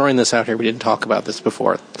I'm just throwing this out here. We didn't talk about this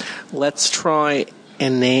before. Let's try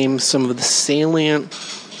and name some of the salient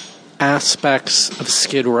aspects of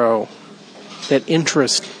Skid Row that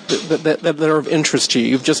are of interest to you.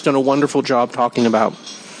 You've just done a wonderful job talking about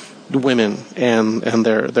the women and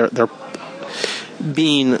their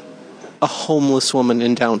being a homeless woman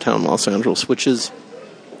in downtown Los Angeles, which is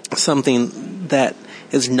something that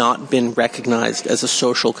has not been recognized as a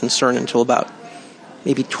social concern until about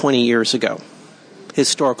maybe 20 years ago.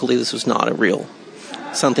 Historically, this was not a real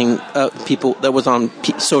something people that was on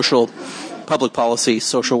public policy,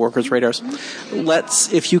 social workers' radars.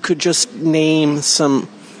 If you could just name some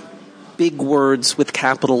big words with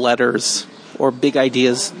capital letters or big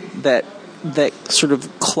ideas that sort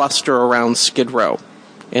of cluster around Skid Row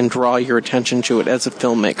and draw your attention to it as a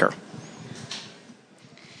filmmaker.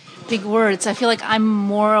 Big words. I feel like I'm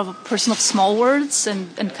more of a person of small words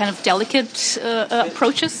and kind of delicate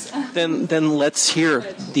approaches. Then let's hear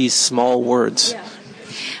these small words. Yeah.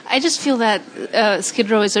 I just feel that Skid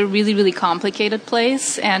Row is a really, really complicated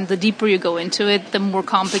place, and the deeper you go into it, the more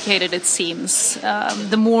complicated it seems.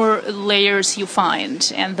 The more layers you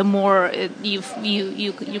find, and the more you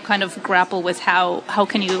kind of grapple with what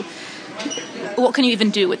can you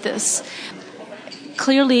even do with this.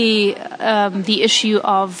 Clearly, the issue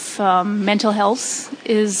of mental health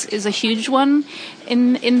is a huge one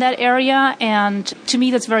in that area, and to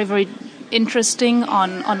me that's very, very interesting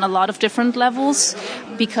on a lot of different levels,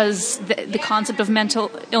 because the concept of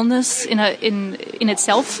mental illness in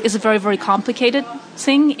itself is a very, very complicated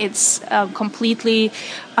thing. It's completely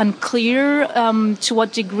unclear to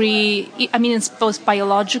what degree. I mean, it's both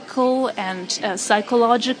biological and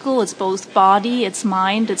psychological. It's both body, it's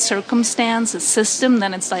mind, it's circumstance, it's system,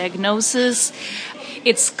 then it's diagnosis.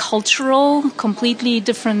 It's cultural, completely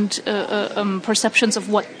different perceptions of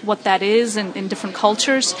what that is in different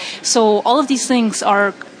cultures. So all of these things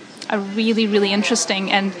are really, really interesting,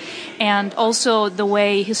 and also the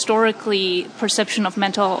way historically perception of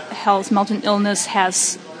mental health, mental illness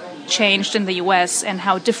has changed in the U.S. and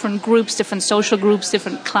how different groups, different social groups,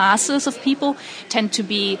 different classes of people tend to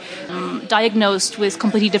be diagnosed with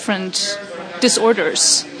completely different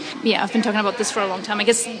disorders. Yeah, I've been talking about this for a long time. I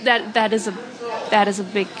guess that is a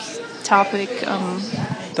big topic.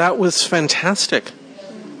 That was fantastic.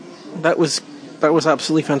 That was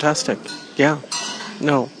absolutely fantastic. Yeah.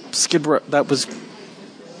 No, Skid Row.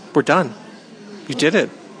 We're done. You did it.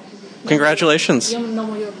 Congratulations. No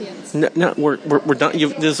more Europeans. No, we're done.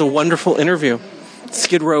 This is a wonderful interview.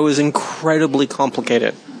 Skid Row is incredibly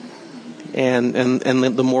complicated. And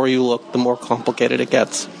the more you look, the more complicated it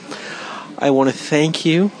gets. I want to thank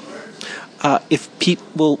you. If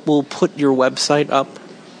we'll put your website up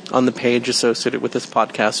on the page associated with this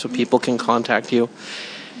podcast so people can contact you.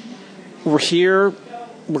 We're here.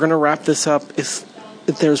 We're going to wrap this up. If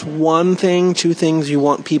there's one thing, two things you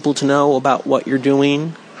want people to know about what you're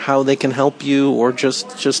doing, how they can help you, or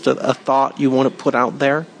just a thought you want to put out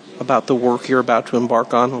there about the work you're about to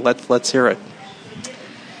embark on, let's hear it.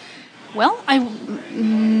 Well, I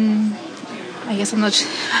guess I'm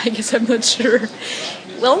not sure.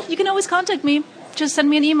 Well, you can always contact me. Just send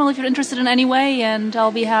me an email if you're interested in any way, and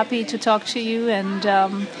I'll be happy to talk to you. And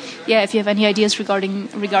if you have any ideas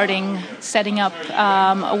regarding setting up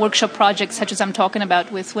a workshop project such as I'm talking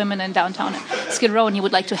about with women in downtown Skid Row, and you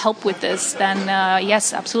would like to help with this, then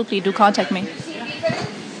yes, absolutely, do contact me.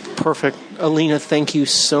 Perfect. Alina, thank you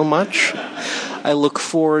so much. I look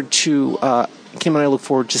forward to Kim and I look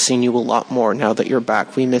forward to seeing you a lot more now that you're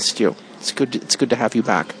back. We missed you. It's good to have you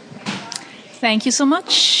back. Thank you so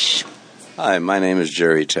much. Hi, my name is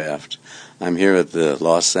Jerry Taft. I'm here at the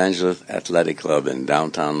Los Angeles Athletic Club in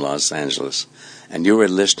downtown Los Angeles, and you are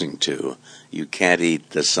listening to You Can't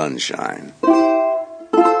Eat the Sunshine.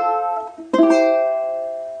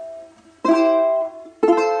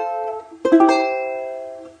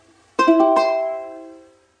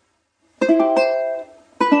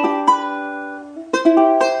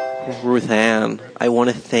 Ruth Ann, I want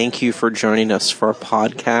to thank you for joining us for our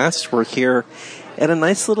podcast. We're here at a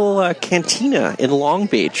nice little cantina in Long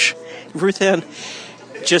Beach. Ruth Ann,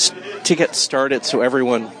 just to get started so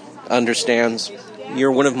everyone understands,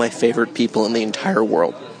 you're one of my favorite people in the entire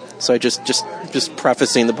world. So I just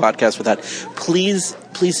prefacing the podcast with that. Please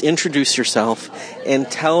introduce yourself and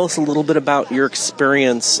tell us a little bit about your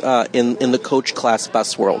experience in the coach class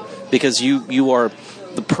bus world, because you are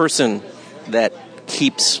the person that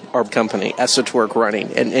keeps our company, Esotouric,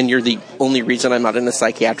 running, and you're the only reason I'm not in a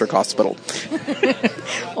psychiatric hospital.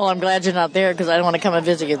 Well, I'm glad you're not there because I don't want to come and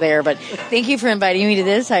visit you there, but thank you for inviting me to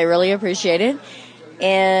this. I really appreciate it.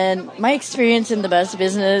 And my experience in the bus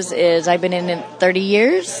business is I've been in it 30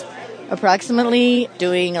 years, approximately,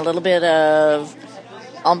 doing a little bit of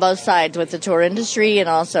on both sides with the tour industry and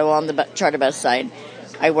also on the charter bus side.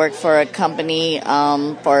 I worked for a company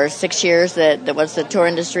for 6 years that was the tour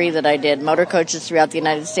industry, that I did motor coaches throughout the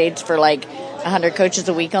United States for like 100 coaches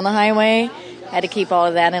a week on the highway. Had to keep all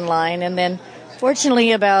of that in line. And then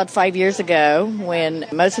fortunately about 5 years ago, when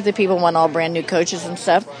most of the people want all brand new coaches and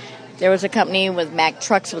stuff, there was a company with Mack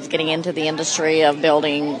Trucks was getting into the industry of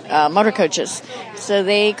building motor coaches. So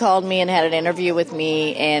they called me and had an interview with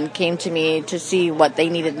me and came to me to see what they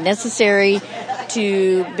needed necessary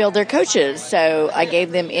to build their coaches. So I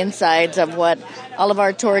gave them insights of what all of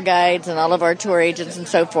our tour guides and all of our tour agents and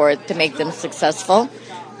so forth to make them successful.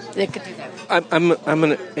 They could do that. I'm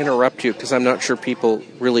going to interrupt you because I'm not sure people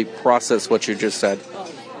really process what you just said.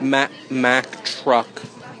 Mack Truck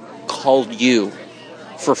called you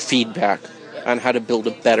for feedback on how to build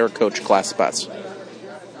a better coach class bus.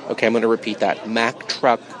 Okay, I'm going to repeat that. Mack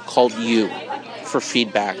Truck called you for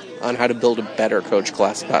feedback on how to build a better coach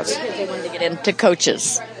class bus. Because they wanted to get into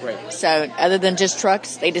coaches. Right. So other than just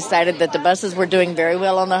trucks, they decided that the buses were doing very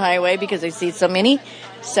well on the highway because they see so many.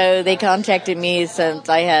 So they contacted me since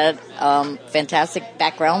I had fantastic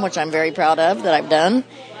background, which I'm very proud of, that I've done.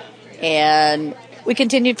 And we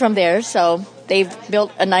continued from there. So they've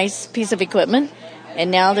built a nice piece of equipment. And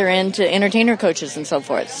now they're into entertainer coaches and so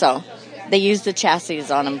forth. So they use the chassis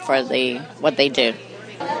on them for what they do.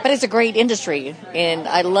 But it's a great industry, and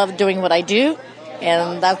I love doing what I do,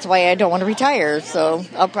 and that's why I don't want to retire. So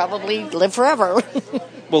I'll probably live forever.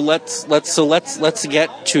 Well, let's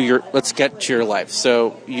get to your life.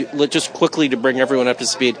 So just quickly to bring everyone up to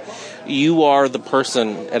speed, you are the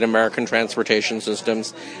person at American Transportation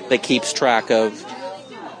Systems that keeps track of.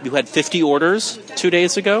 You had 50 orders 2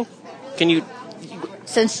 days ago. Can you?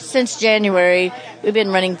 Since January, we've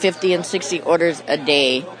been running 50 and 60 orders a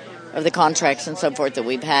day of the contracts and so forth that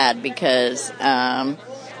we've had, because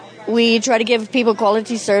we try to give people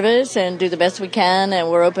quality service and do the best we can, and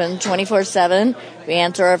we're open 24/7. We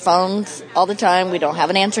answer our phones all the time. We don't have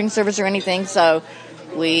an answering service or anything, so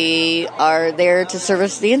we are there to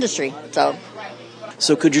service the industry.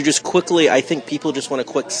 So could you just quickly, I think people just want a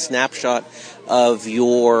quick snapshot of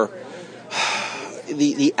your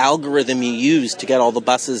the algorithm you use to get all the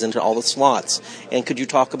buses into all the slots. And could you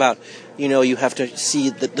talk about, you have to see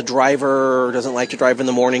that the driver doesn't like to drive in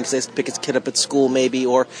the morning because he has to pick his kid up at school maybe,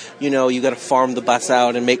 or, you got to farm the bus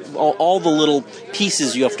out and make all the little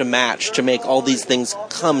pieces you have to match to make all these things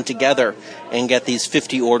come together and get these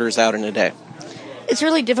 50 orders out in a day. It's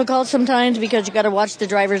really difficult sometimes because you got to watch the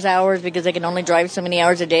driver's hours because they can only drive so many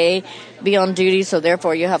hours a day, be on duty, so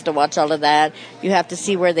therefore you have to watch all of that. You have to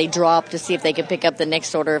see where they drop to see if they can pick up the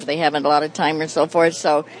next order if they haven't a lot of time or so forth.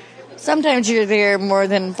 So sometimes you're there more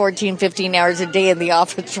than 14, 15 hours a day in the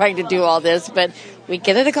office trying to do all this, but we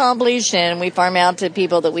get it accomplished and we farm out to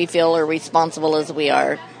people that we feel are responsible as we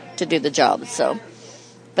are to do the job. So,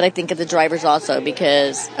 but I think of the drivers also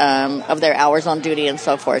because of their hours on duty and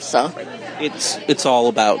so forth. So it's all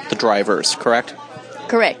about the drivers, correct?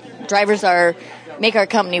 Correct. Drivers make our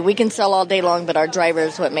company. We can sell all day long, but our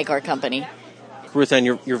drivers what make our company. Ruth Ann,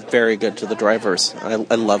 you're very good to the drivers.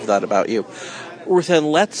 I love that about you. Ruth Ann,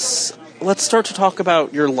 let's start to talk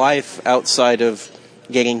about your life outside of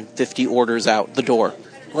getting 50 orders out the door.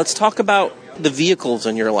 Let's talk about the vehicles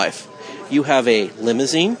in your life. You have a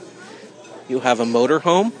limousine. You have a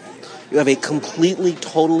motorhome. You have a completely,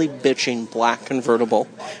 totally bitching black convertible.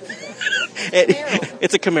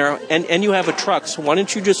 It's a Camaro, and you have a truck. So why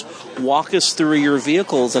don't you just walk us through your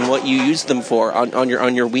vehicles and what you use them for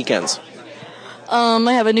on your weekends?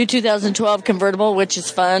 I have a new 2012 convertible, which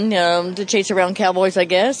is fun to chase around Cowboys, I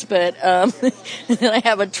guess. But I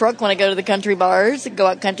have a truck when I go to the country bars, go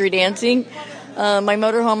out country dancing. My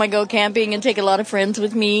motorhome, I go camping and take a lot of friends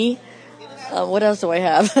with me. What else do I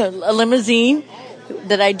have? A limousine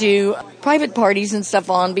that I do private parties and stuff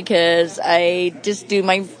on because I just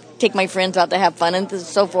take my friends out to have fun and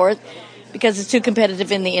so forth because it's too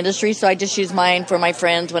competitive in the industry. So I just use mine for my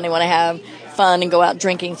friends when they want to have fun and go out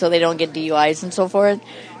drinking so they don't get DUIs and so forth.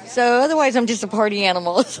 So otherwise I'm just a party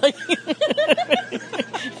animal. I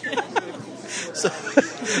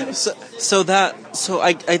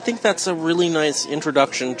think that's a really nice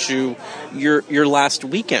introduction to your last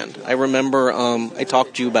weekend. I remember I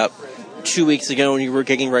talked to you about 2 weeks ago when you were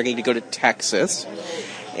getting ready to go to Texas.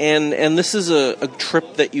 And this is a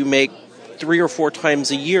trip that you make 3 or 4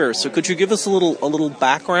 times a year. So could you give us a little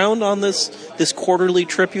background on this quarterly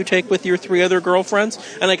trip you take with your 3 other girlfriends?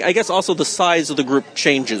 And I guess also the size of the group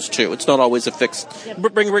changes too. It's not always a fixed.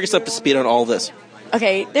 Bring us up to speed on all this.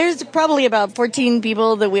 Okay, there's probably about 14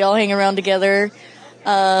 people that we all hang around together.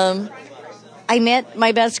 I met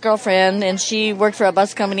my best girlfriend, and she worked for a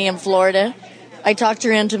bus company in Florida. I talked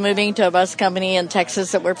her into moving to a bus company in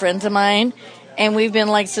Texas that were friends of mine, and we've been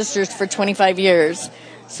like sisters for 25 years.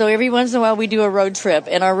 So every once in a while we do a road trip,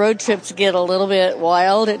 and our road trips get a little bit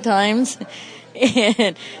wild at times.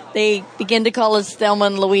 And they begin to call us Thelma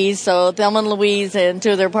and Louise. So Thelma and Louise and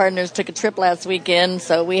 2 of their partners took a trip last weekend.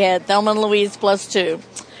 So we had Thelma and Louise plus 2.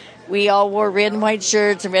 We all wore red and white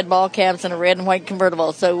shirts and red ball caps and a red and white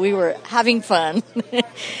convertible. So we were having fun.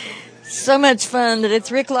 So much fun that at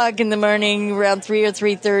 3 o'clock in the morning, around 3 or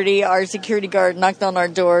 3:30, our security guard knocked on our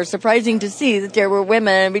door. Surprising to see that there were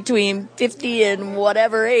women between 50 and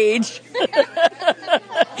whatever age.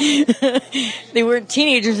 They weren't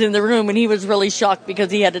teenagers in the room, and he was really shocked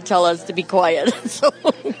because he had to tell us to be quiet. So.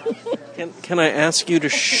 Can I ask you to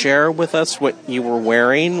share with us what you were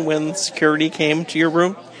wearing when security came to your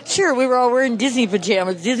room? Sure, we were all wearing Disney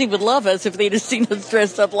pajamas. Disney would love us if they'd have seen us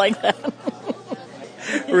dressed up like that.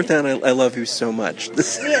 Ruth Ann, I love you so much.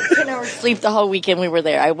 We had 10 hours sleep the whole weekend we were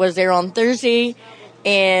there. I was there on Thursday,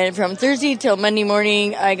 and from Thursday till Monday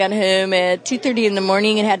morning, I got home at 2:30 in the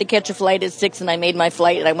morning and had to catch a flight at 6, and I made my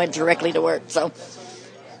flight, and I went directly to work. So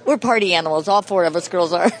we're party animals. All 4 of us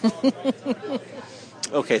girls are.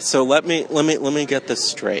 Okay, so let me get this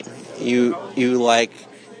straight. You like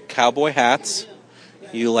cowboy hats,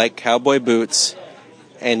 you like cowboy boots,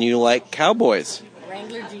 and you like cowboys.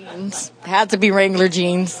 Wrangler jeans. Had to be Wrangler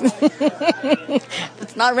jeans. If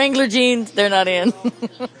it's not Wrangler jeans, they're not in.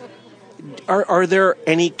 Are there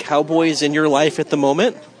any cowboys in your life at the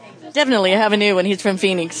moment? Definitely, I have a new one. He's from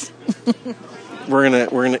Phoenix. We're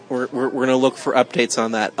gonna look for updates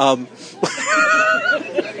on that.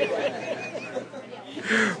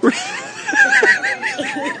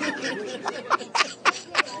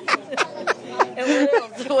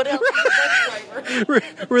 What else?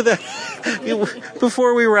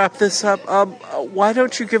 Before we wrap this up, why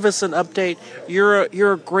don't you give us an update?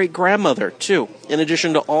 You're a great grandmother too, in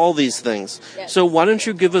addition to all these things. Yes. So why don't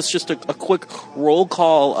you give us just a quick roll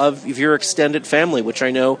call of your extended family, which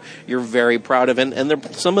I know you're very proud of, and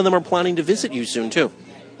some of them are planning to visit you soon too.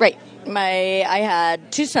 Right. I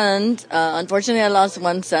had 2 sons. Unfortunately, I lost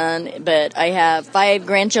 1 son, but I have 5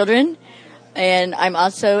 grandchildren. And I'm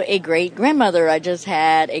also a great-grandmother. I just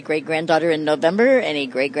had a great-granddaughter in November and a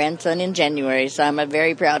great-grandson in January. So I'm a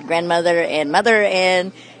very proud grandmother and mother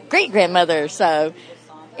and great-grandmother. So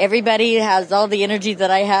everybody has all the energy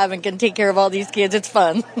that I have and can take care of all these kids. It's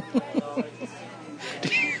fun.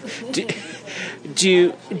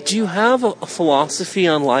 Do you have a philosophy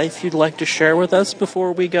on life you'd like to share with us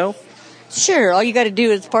before we go? Sure. All you got to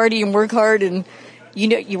do is party and work hard, and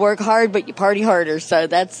you work hard, but you party harder. So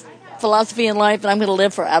that's philosophy in life, and I'm going to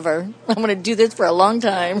live forever. I'm going to do this for a long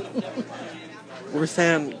time.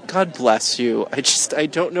 Ruthann, God bless you. I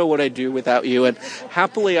don't know what I'd do without you, and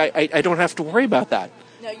happily I don't have to worry about that.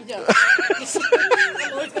 No, you don't.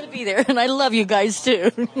 I'm always going to be there, and I love you guys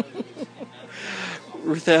too.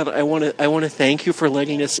 Ruthann, I want to thank you for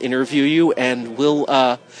letting us interview you, and we'll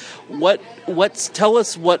tell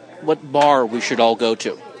us what bar we should all go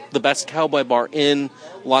to. The best cowboy bar in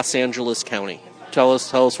Los Angeles County. Tell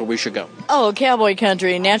us where we should go. Oh, Cowboy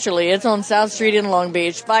Country, naturally. It's on South Street in Long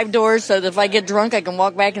Beach. 5 doors, so that if I get drunk, I can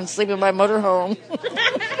walk back and sleep in my motorhome.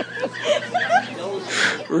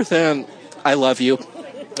 Ruthann, I love you.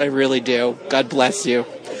 I really do. God bless you.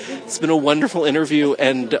 It's been a wonderful interview,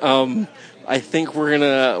 and I think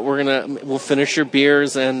we'll finish your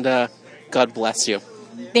beers, and God bless you.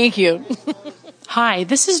 Thank you. Hi,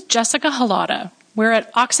 this is Jessica Halata. We're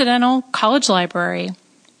at Occidental College Library.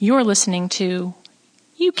 You're listening to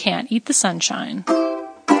You Can't Eat the Sunshine.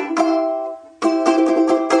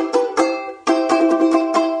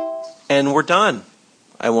 And we're done.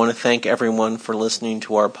 I want to thank everyone for listening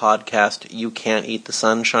to our podcast, You Can't Eat the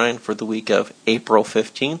Sunshine, for the week of April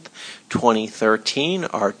 15th, 2013.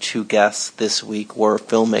 Our 2 guests this week were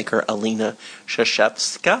filmmaker Alina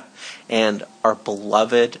Skrzeszewska and our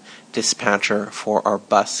beloved dispatcher for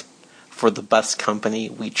the bus company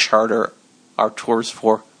we charter our tours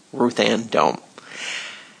for, Ruthann Dome.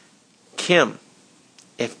 Kim,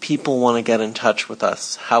 if people want to get in touch with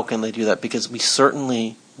us, how can they do that? Because we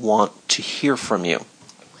certainly want to hear from you.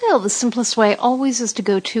 Well, the simplest way always is to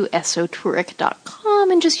go to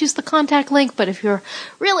Esotouric.com and just use the contact link. But if you're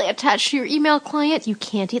really attached to your email client, You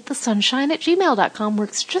Can't Eat the Sunshine at gmail.com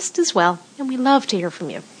works just as well. And we love to hear from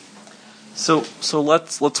you. So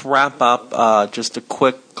let's wrap up. Just a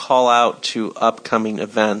quick call out to upcoming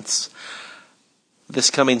events. This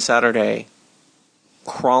coming Saturday,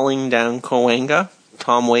 Crawling Down Cahuenga,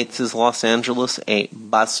 Tom Waits' Los Angeles, a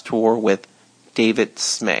bus tour with David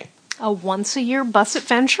Smay. A once-a-year bus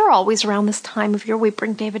adventure. Always around this time of year, we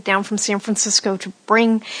bring David down from San Francisco to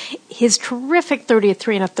bring his terrific 30th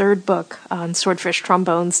 3 1/3 book on swordfish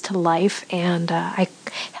trombones to life. And I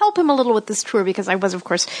help him a little with this tour because I was, of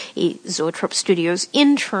course, a Zoetrope Studios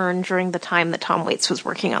intern during the time that Tom Waits was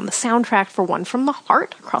working on the soundtrack for One from the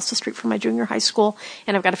Heart across the street from my junior high school.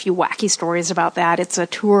 And I've got a few wacky stories about that. It's a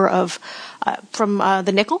tour of from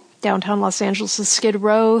the Nickel, downtown Los Angeles' Skid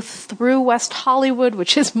Row, through West Hollywood,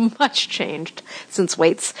 which has much changed since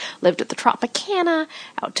Waits lived at the Tropicana,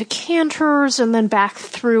 out to Cantor's, and then back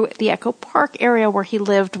through the Echo Park area where he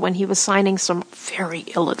lived when he was signing some very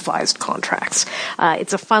ill-advised contracts.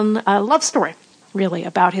 It's a fun love story, really,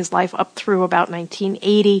 about his life up through about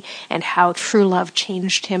 1980 and how true love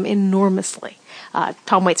changed him enormously.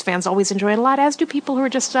 Tom Waits fans always enjoy it a lot, as do people who are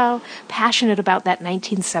just passionate about that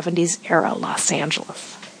 1970s era Los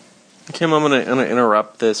Angeles. Kim, I'm going to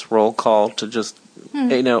interrupt this roll call to just,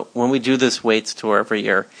 when we do this Waits tour every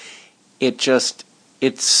year,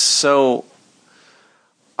 it's so,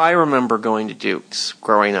 I remember going to Duke's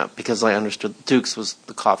growing up because I understood Duke's was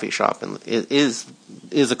the coffee shop, and it is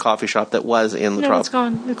a coffee shop that was in the it's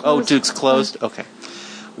gone. Oh, Duke's closed? Okay.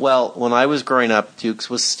 Well, when I was growing up, Duke's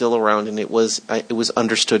was still around, and it was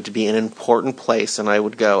understood to be an important place, and I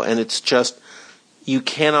would go, and it's just, you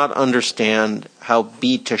cannot understand how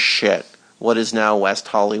beat to shit what is now West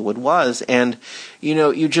Hollywood was, and you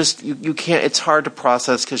can't. It's hard to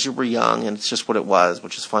process because you were young, and it's just what it was,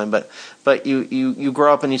 which is fine. But you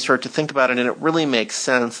grow up and you start to think about it, and it really makes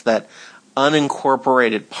sense that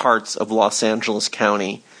unincorporated parts of Los Angeles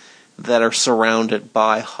County that are surrounded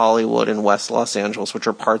by Hollywood and West Los Angeles, which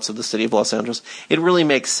are parts of the city of Los Angeles, it really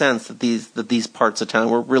makes sense that these parts of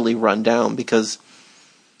town were really run down because,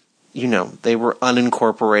 they were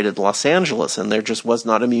unincorporated Los Angeles, and there just was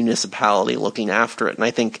not a municipality looking after it. And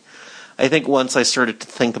I think once I started to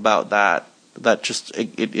think about that just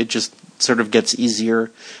it just sort of gets easier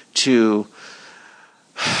to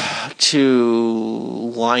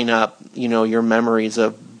line up, your memories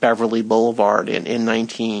of Beverly Boulevard in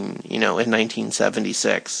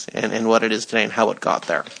 1976 and what it is today and how it got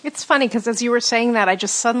there. It's funny because as you were saying that, I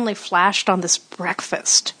just suddenly flashed on this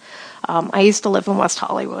breakfast. I used to live in West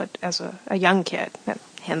Hollywood as a young kid,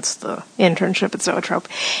 hence the internship at Zoetrope,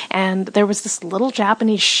 and there was this little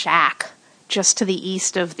Japanese shack just to the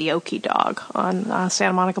east of the Okie Dog on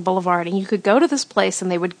Santa Monica Boulevard, and you could go to this place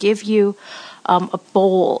and they would give you a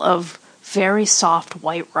bowl of very soft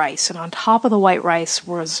white rice, and on top of the white rice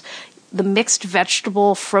was the mixed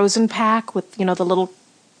vegetable frozen pack with, the little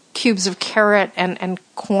cubes of carrot and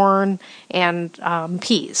corn and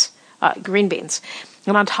peas, green beans.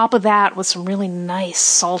 And on top of that was some really nice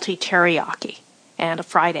salty teriyaki and a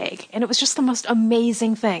fried egg. And it was just the most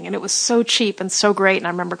amazing thing. And it was so cheap and so great. And I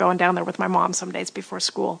remember going down there with my mom some days before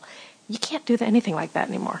school. You can't do anything like that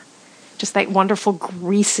anymore. Just that wonderful,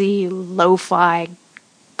 greasy, lo-fi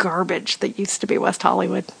garbage that used to be West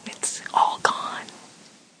Hollywood. It's all gone.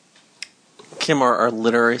 Kim, our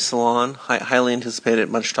literary salon, highly anticipated,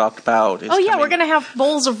 much talked about. We're going to have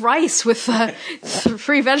bowls of rice with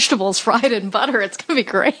free vegetables fried in butter. It's going to be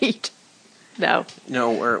great. No,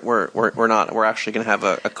 we're not. We're actually going to have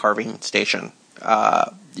a carving station. For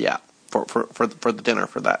the dinner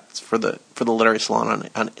for the literary salon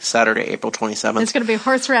on Saturday, April 27th. It's going to be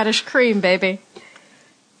horseradish cream, baby.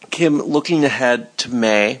 Kim, looking ahead to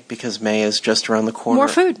May, because May is just around the corner. More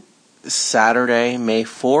food. Saturday, May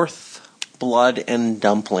 4th. Blood and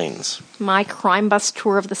Dumplings. My crime bus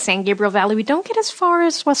tour of the San Gabriel Valley. We don't get as far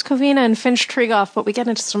as West Covina and Finch Tregoff, but we get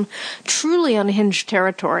into some truly unhinged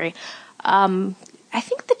territory. I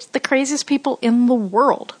think that the craziest people in the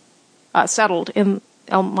world settled in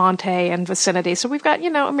El Monte and vicinity. So we've got,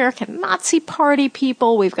 American Nazi Party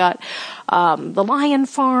people. We've got the Lion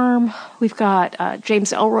Farm. We've got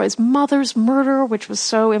James Ellroy's mother's murder, which was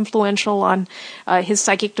so influential on his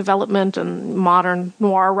psychic development and modern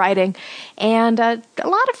noir writing. And a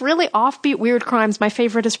lot of really offbeat, weird crimes. My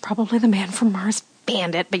favorite is probably the Man from Mars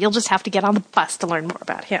Bandit, but you'll just have to get on the bus to learn more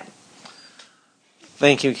about him.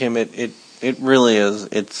 Thank you, Kim. It really is.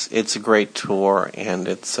 It's a great tour, and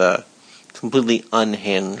it's a completely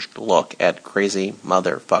unhinged look at crazy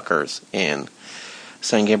motherfuckers in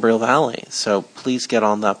San Gabriel Valley. So please get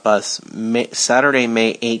on that bus. Saturday,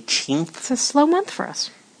 May 18th. It's a slow month for us.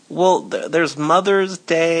 Well, there's Mother's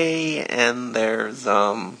Day, and there's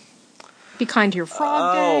Be Kind to Your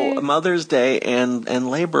Frog Day. Oh, Mother's Day and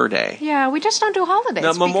Labor Day. Yeah, we just don't do holidays.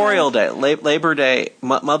 No, Memorial Day, Labor Day,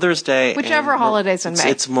 Mother's Day. Whichever holidays in May.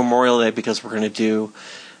 It's Memorial Day because we're going to do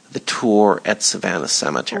the tour at Savannah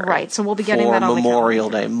Cemetery. Right, so we'll be getting that on Memorial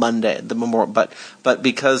the Day, Monday, but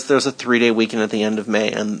because there's a 3-day weekend at the end of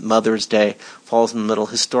May and Mother's Day falls in the middle,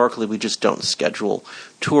 historically we just don't schedule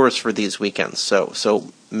tours for these weekends.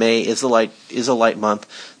 So May is a light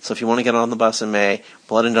month. So if you want to get on the bus in May,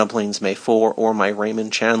 Blood and Dumplings May 4, or my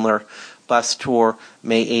Raymond Chandler bus tour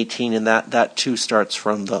May 18, and that too starts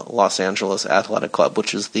from the Los Angeles Athletic Club,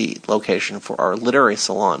 which is the location for our literary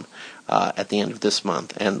salon at the end of this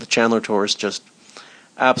month. And the Chandler tour is just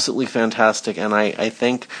absolutely fantastic, and I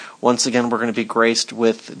think once again we're going to be graced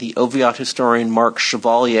with the Oviatt historian Mark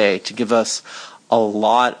Chevalier to give us a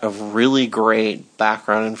lot of really great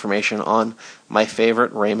background information on my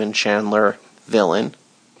favorite Raymond Chandler villain,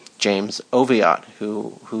 James Oviatt,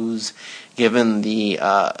 who's given the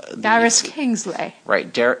Darius Kingsley.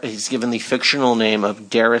 Right, he's given the fictional name of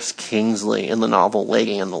Darius Kingsley in the novel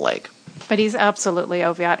Lady in the Lake. But he's absolutely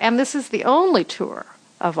Oviatt. And this is the only tour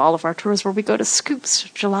of all of our tours where we go to Scoops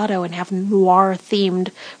Gelato and have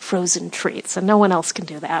noir-themed frozen treats. And no one else can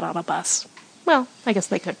do that on a bus. Well, I guess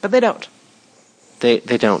they could, but they don't. They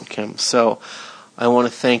don't, Kim. So I want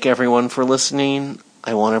to thank everyone for listening.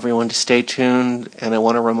 I want everyone to stay tuned, and I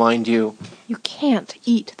want to remind you, you can't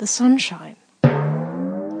eat the sunshine.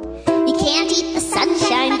 You can't eat the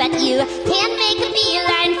sunshine, but you can make a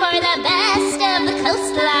beeline for the best of the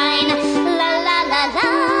coastline. La la la la.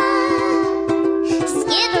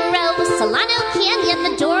 Skid Row, Solano Canyon,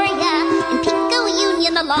 the Doria, and Pico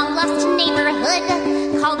Union, the long-lost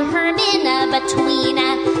neighborhood called Hermina between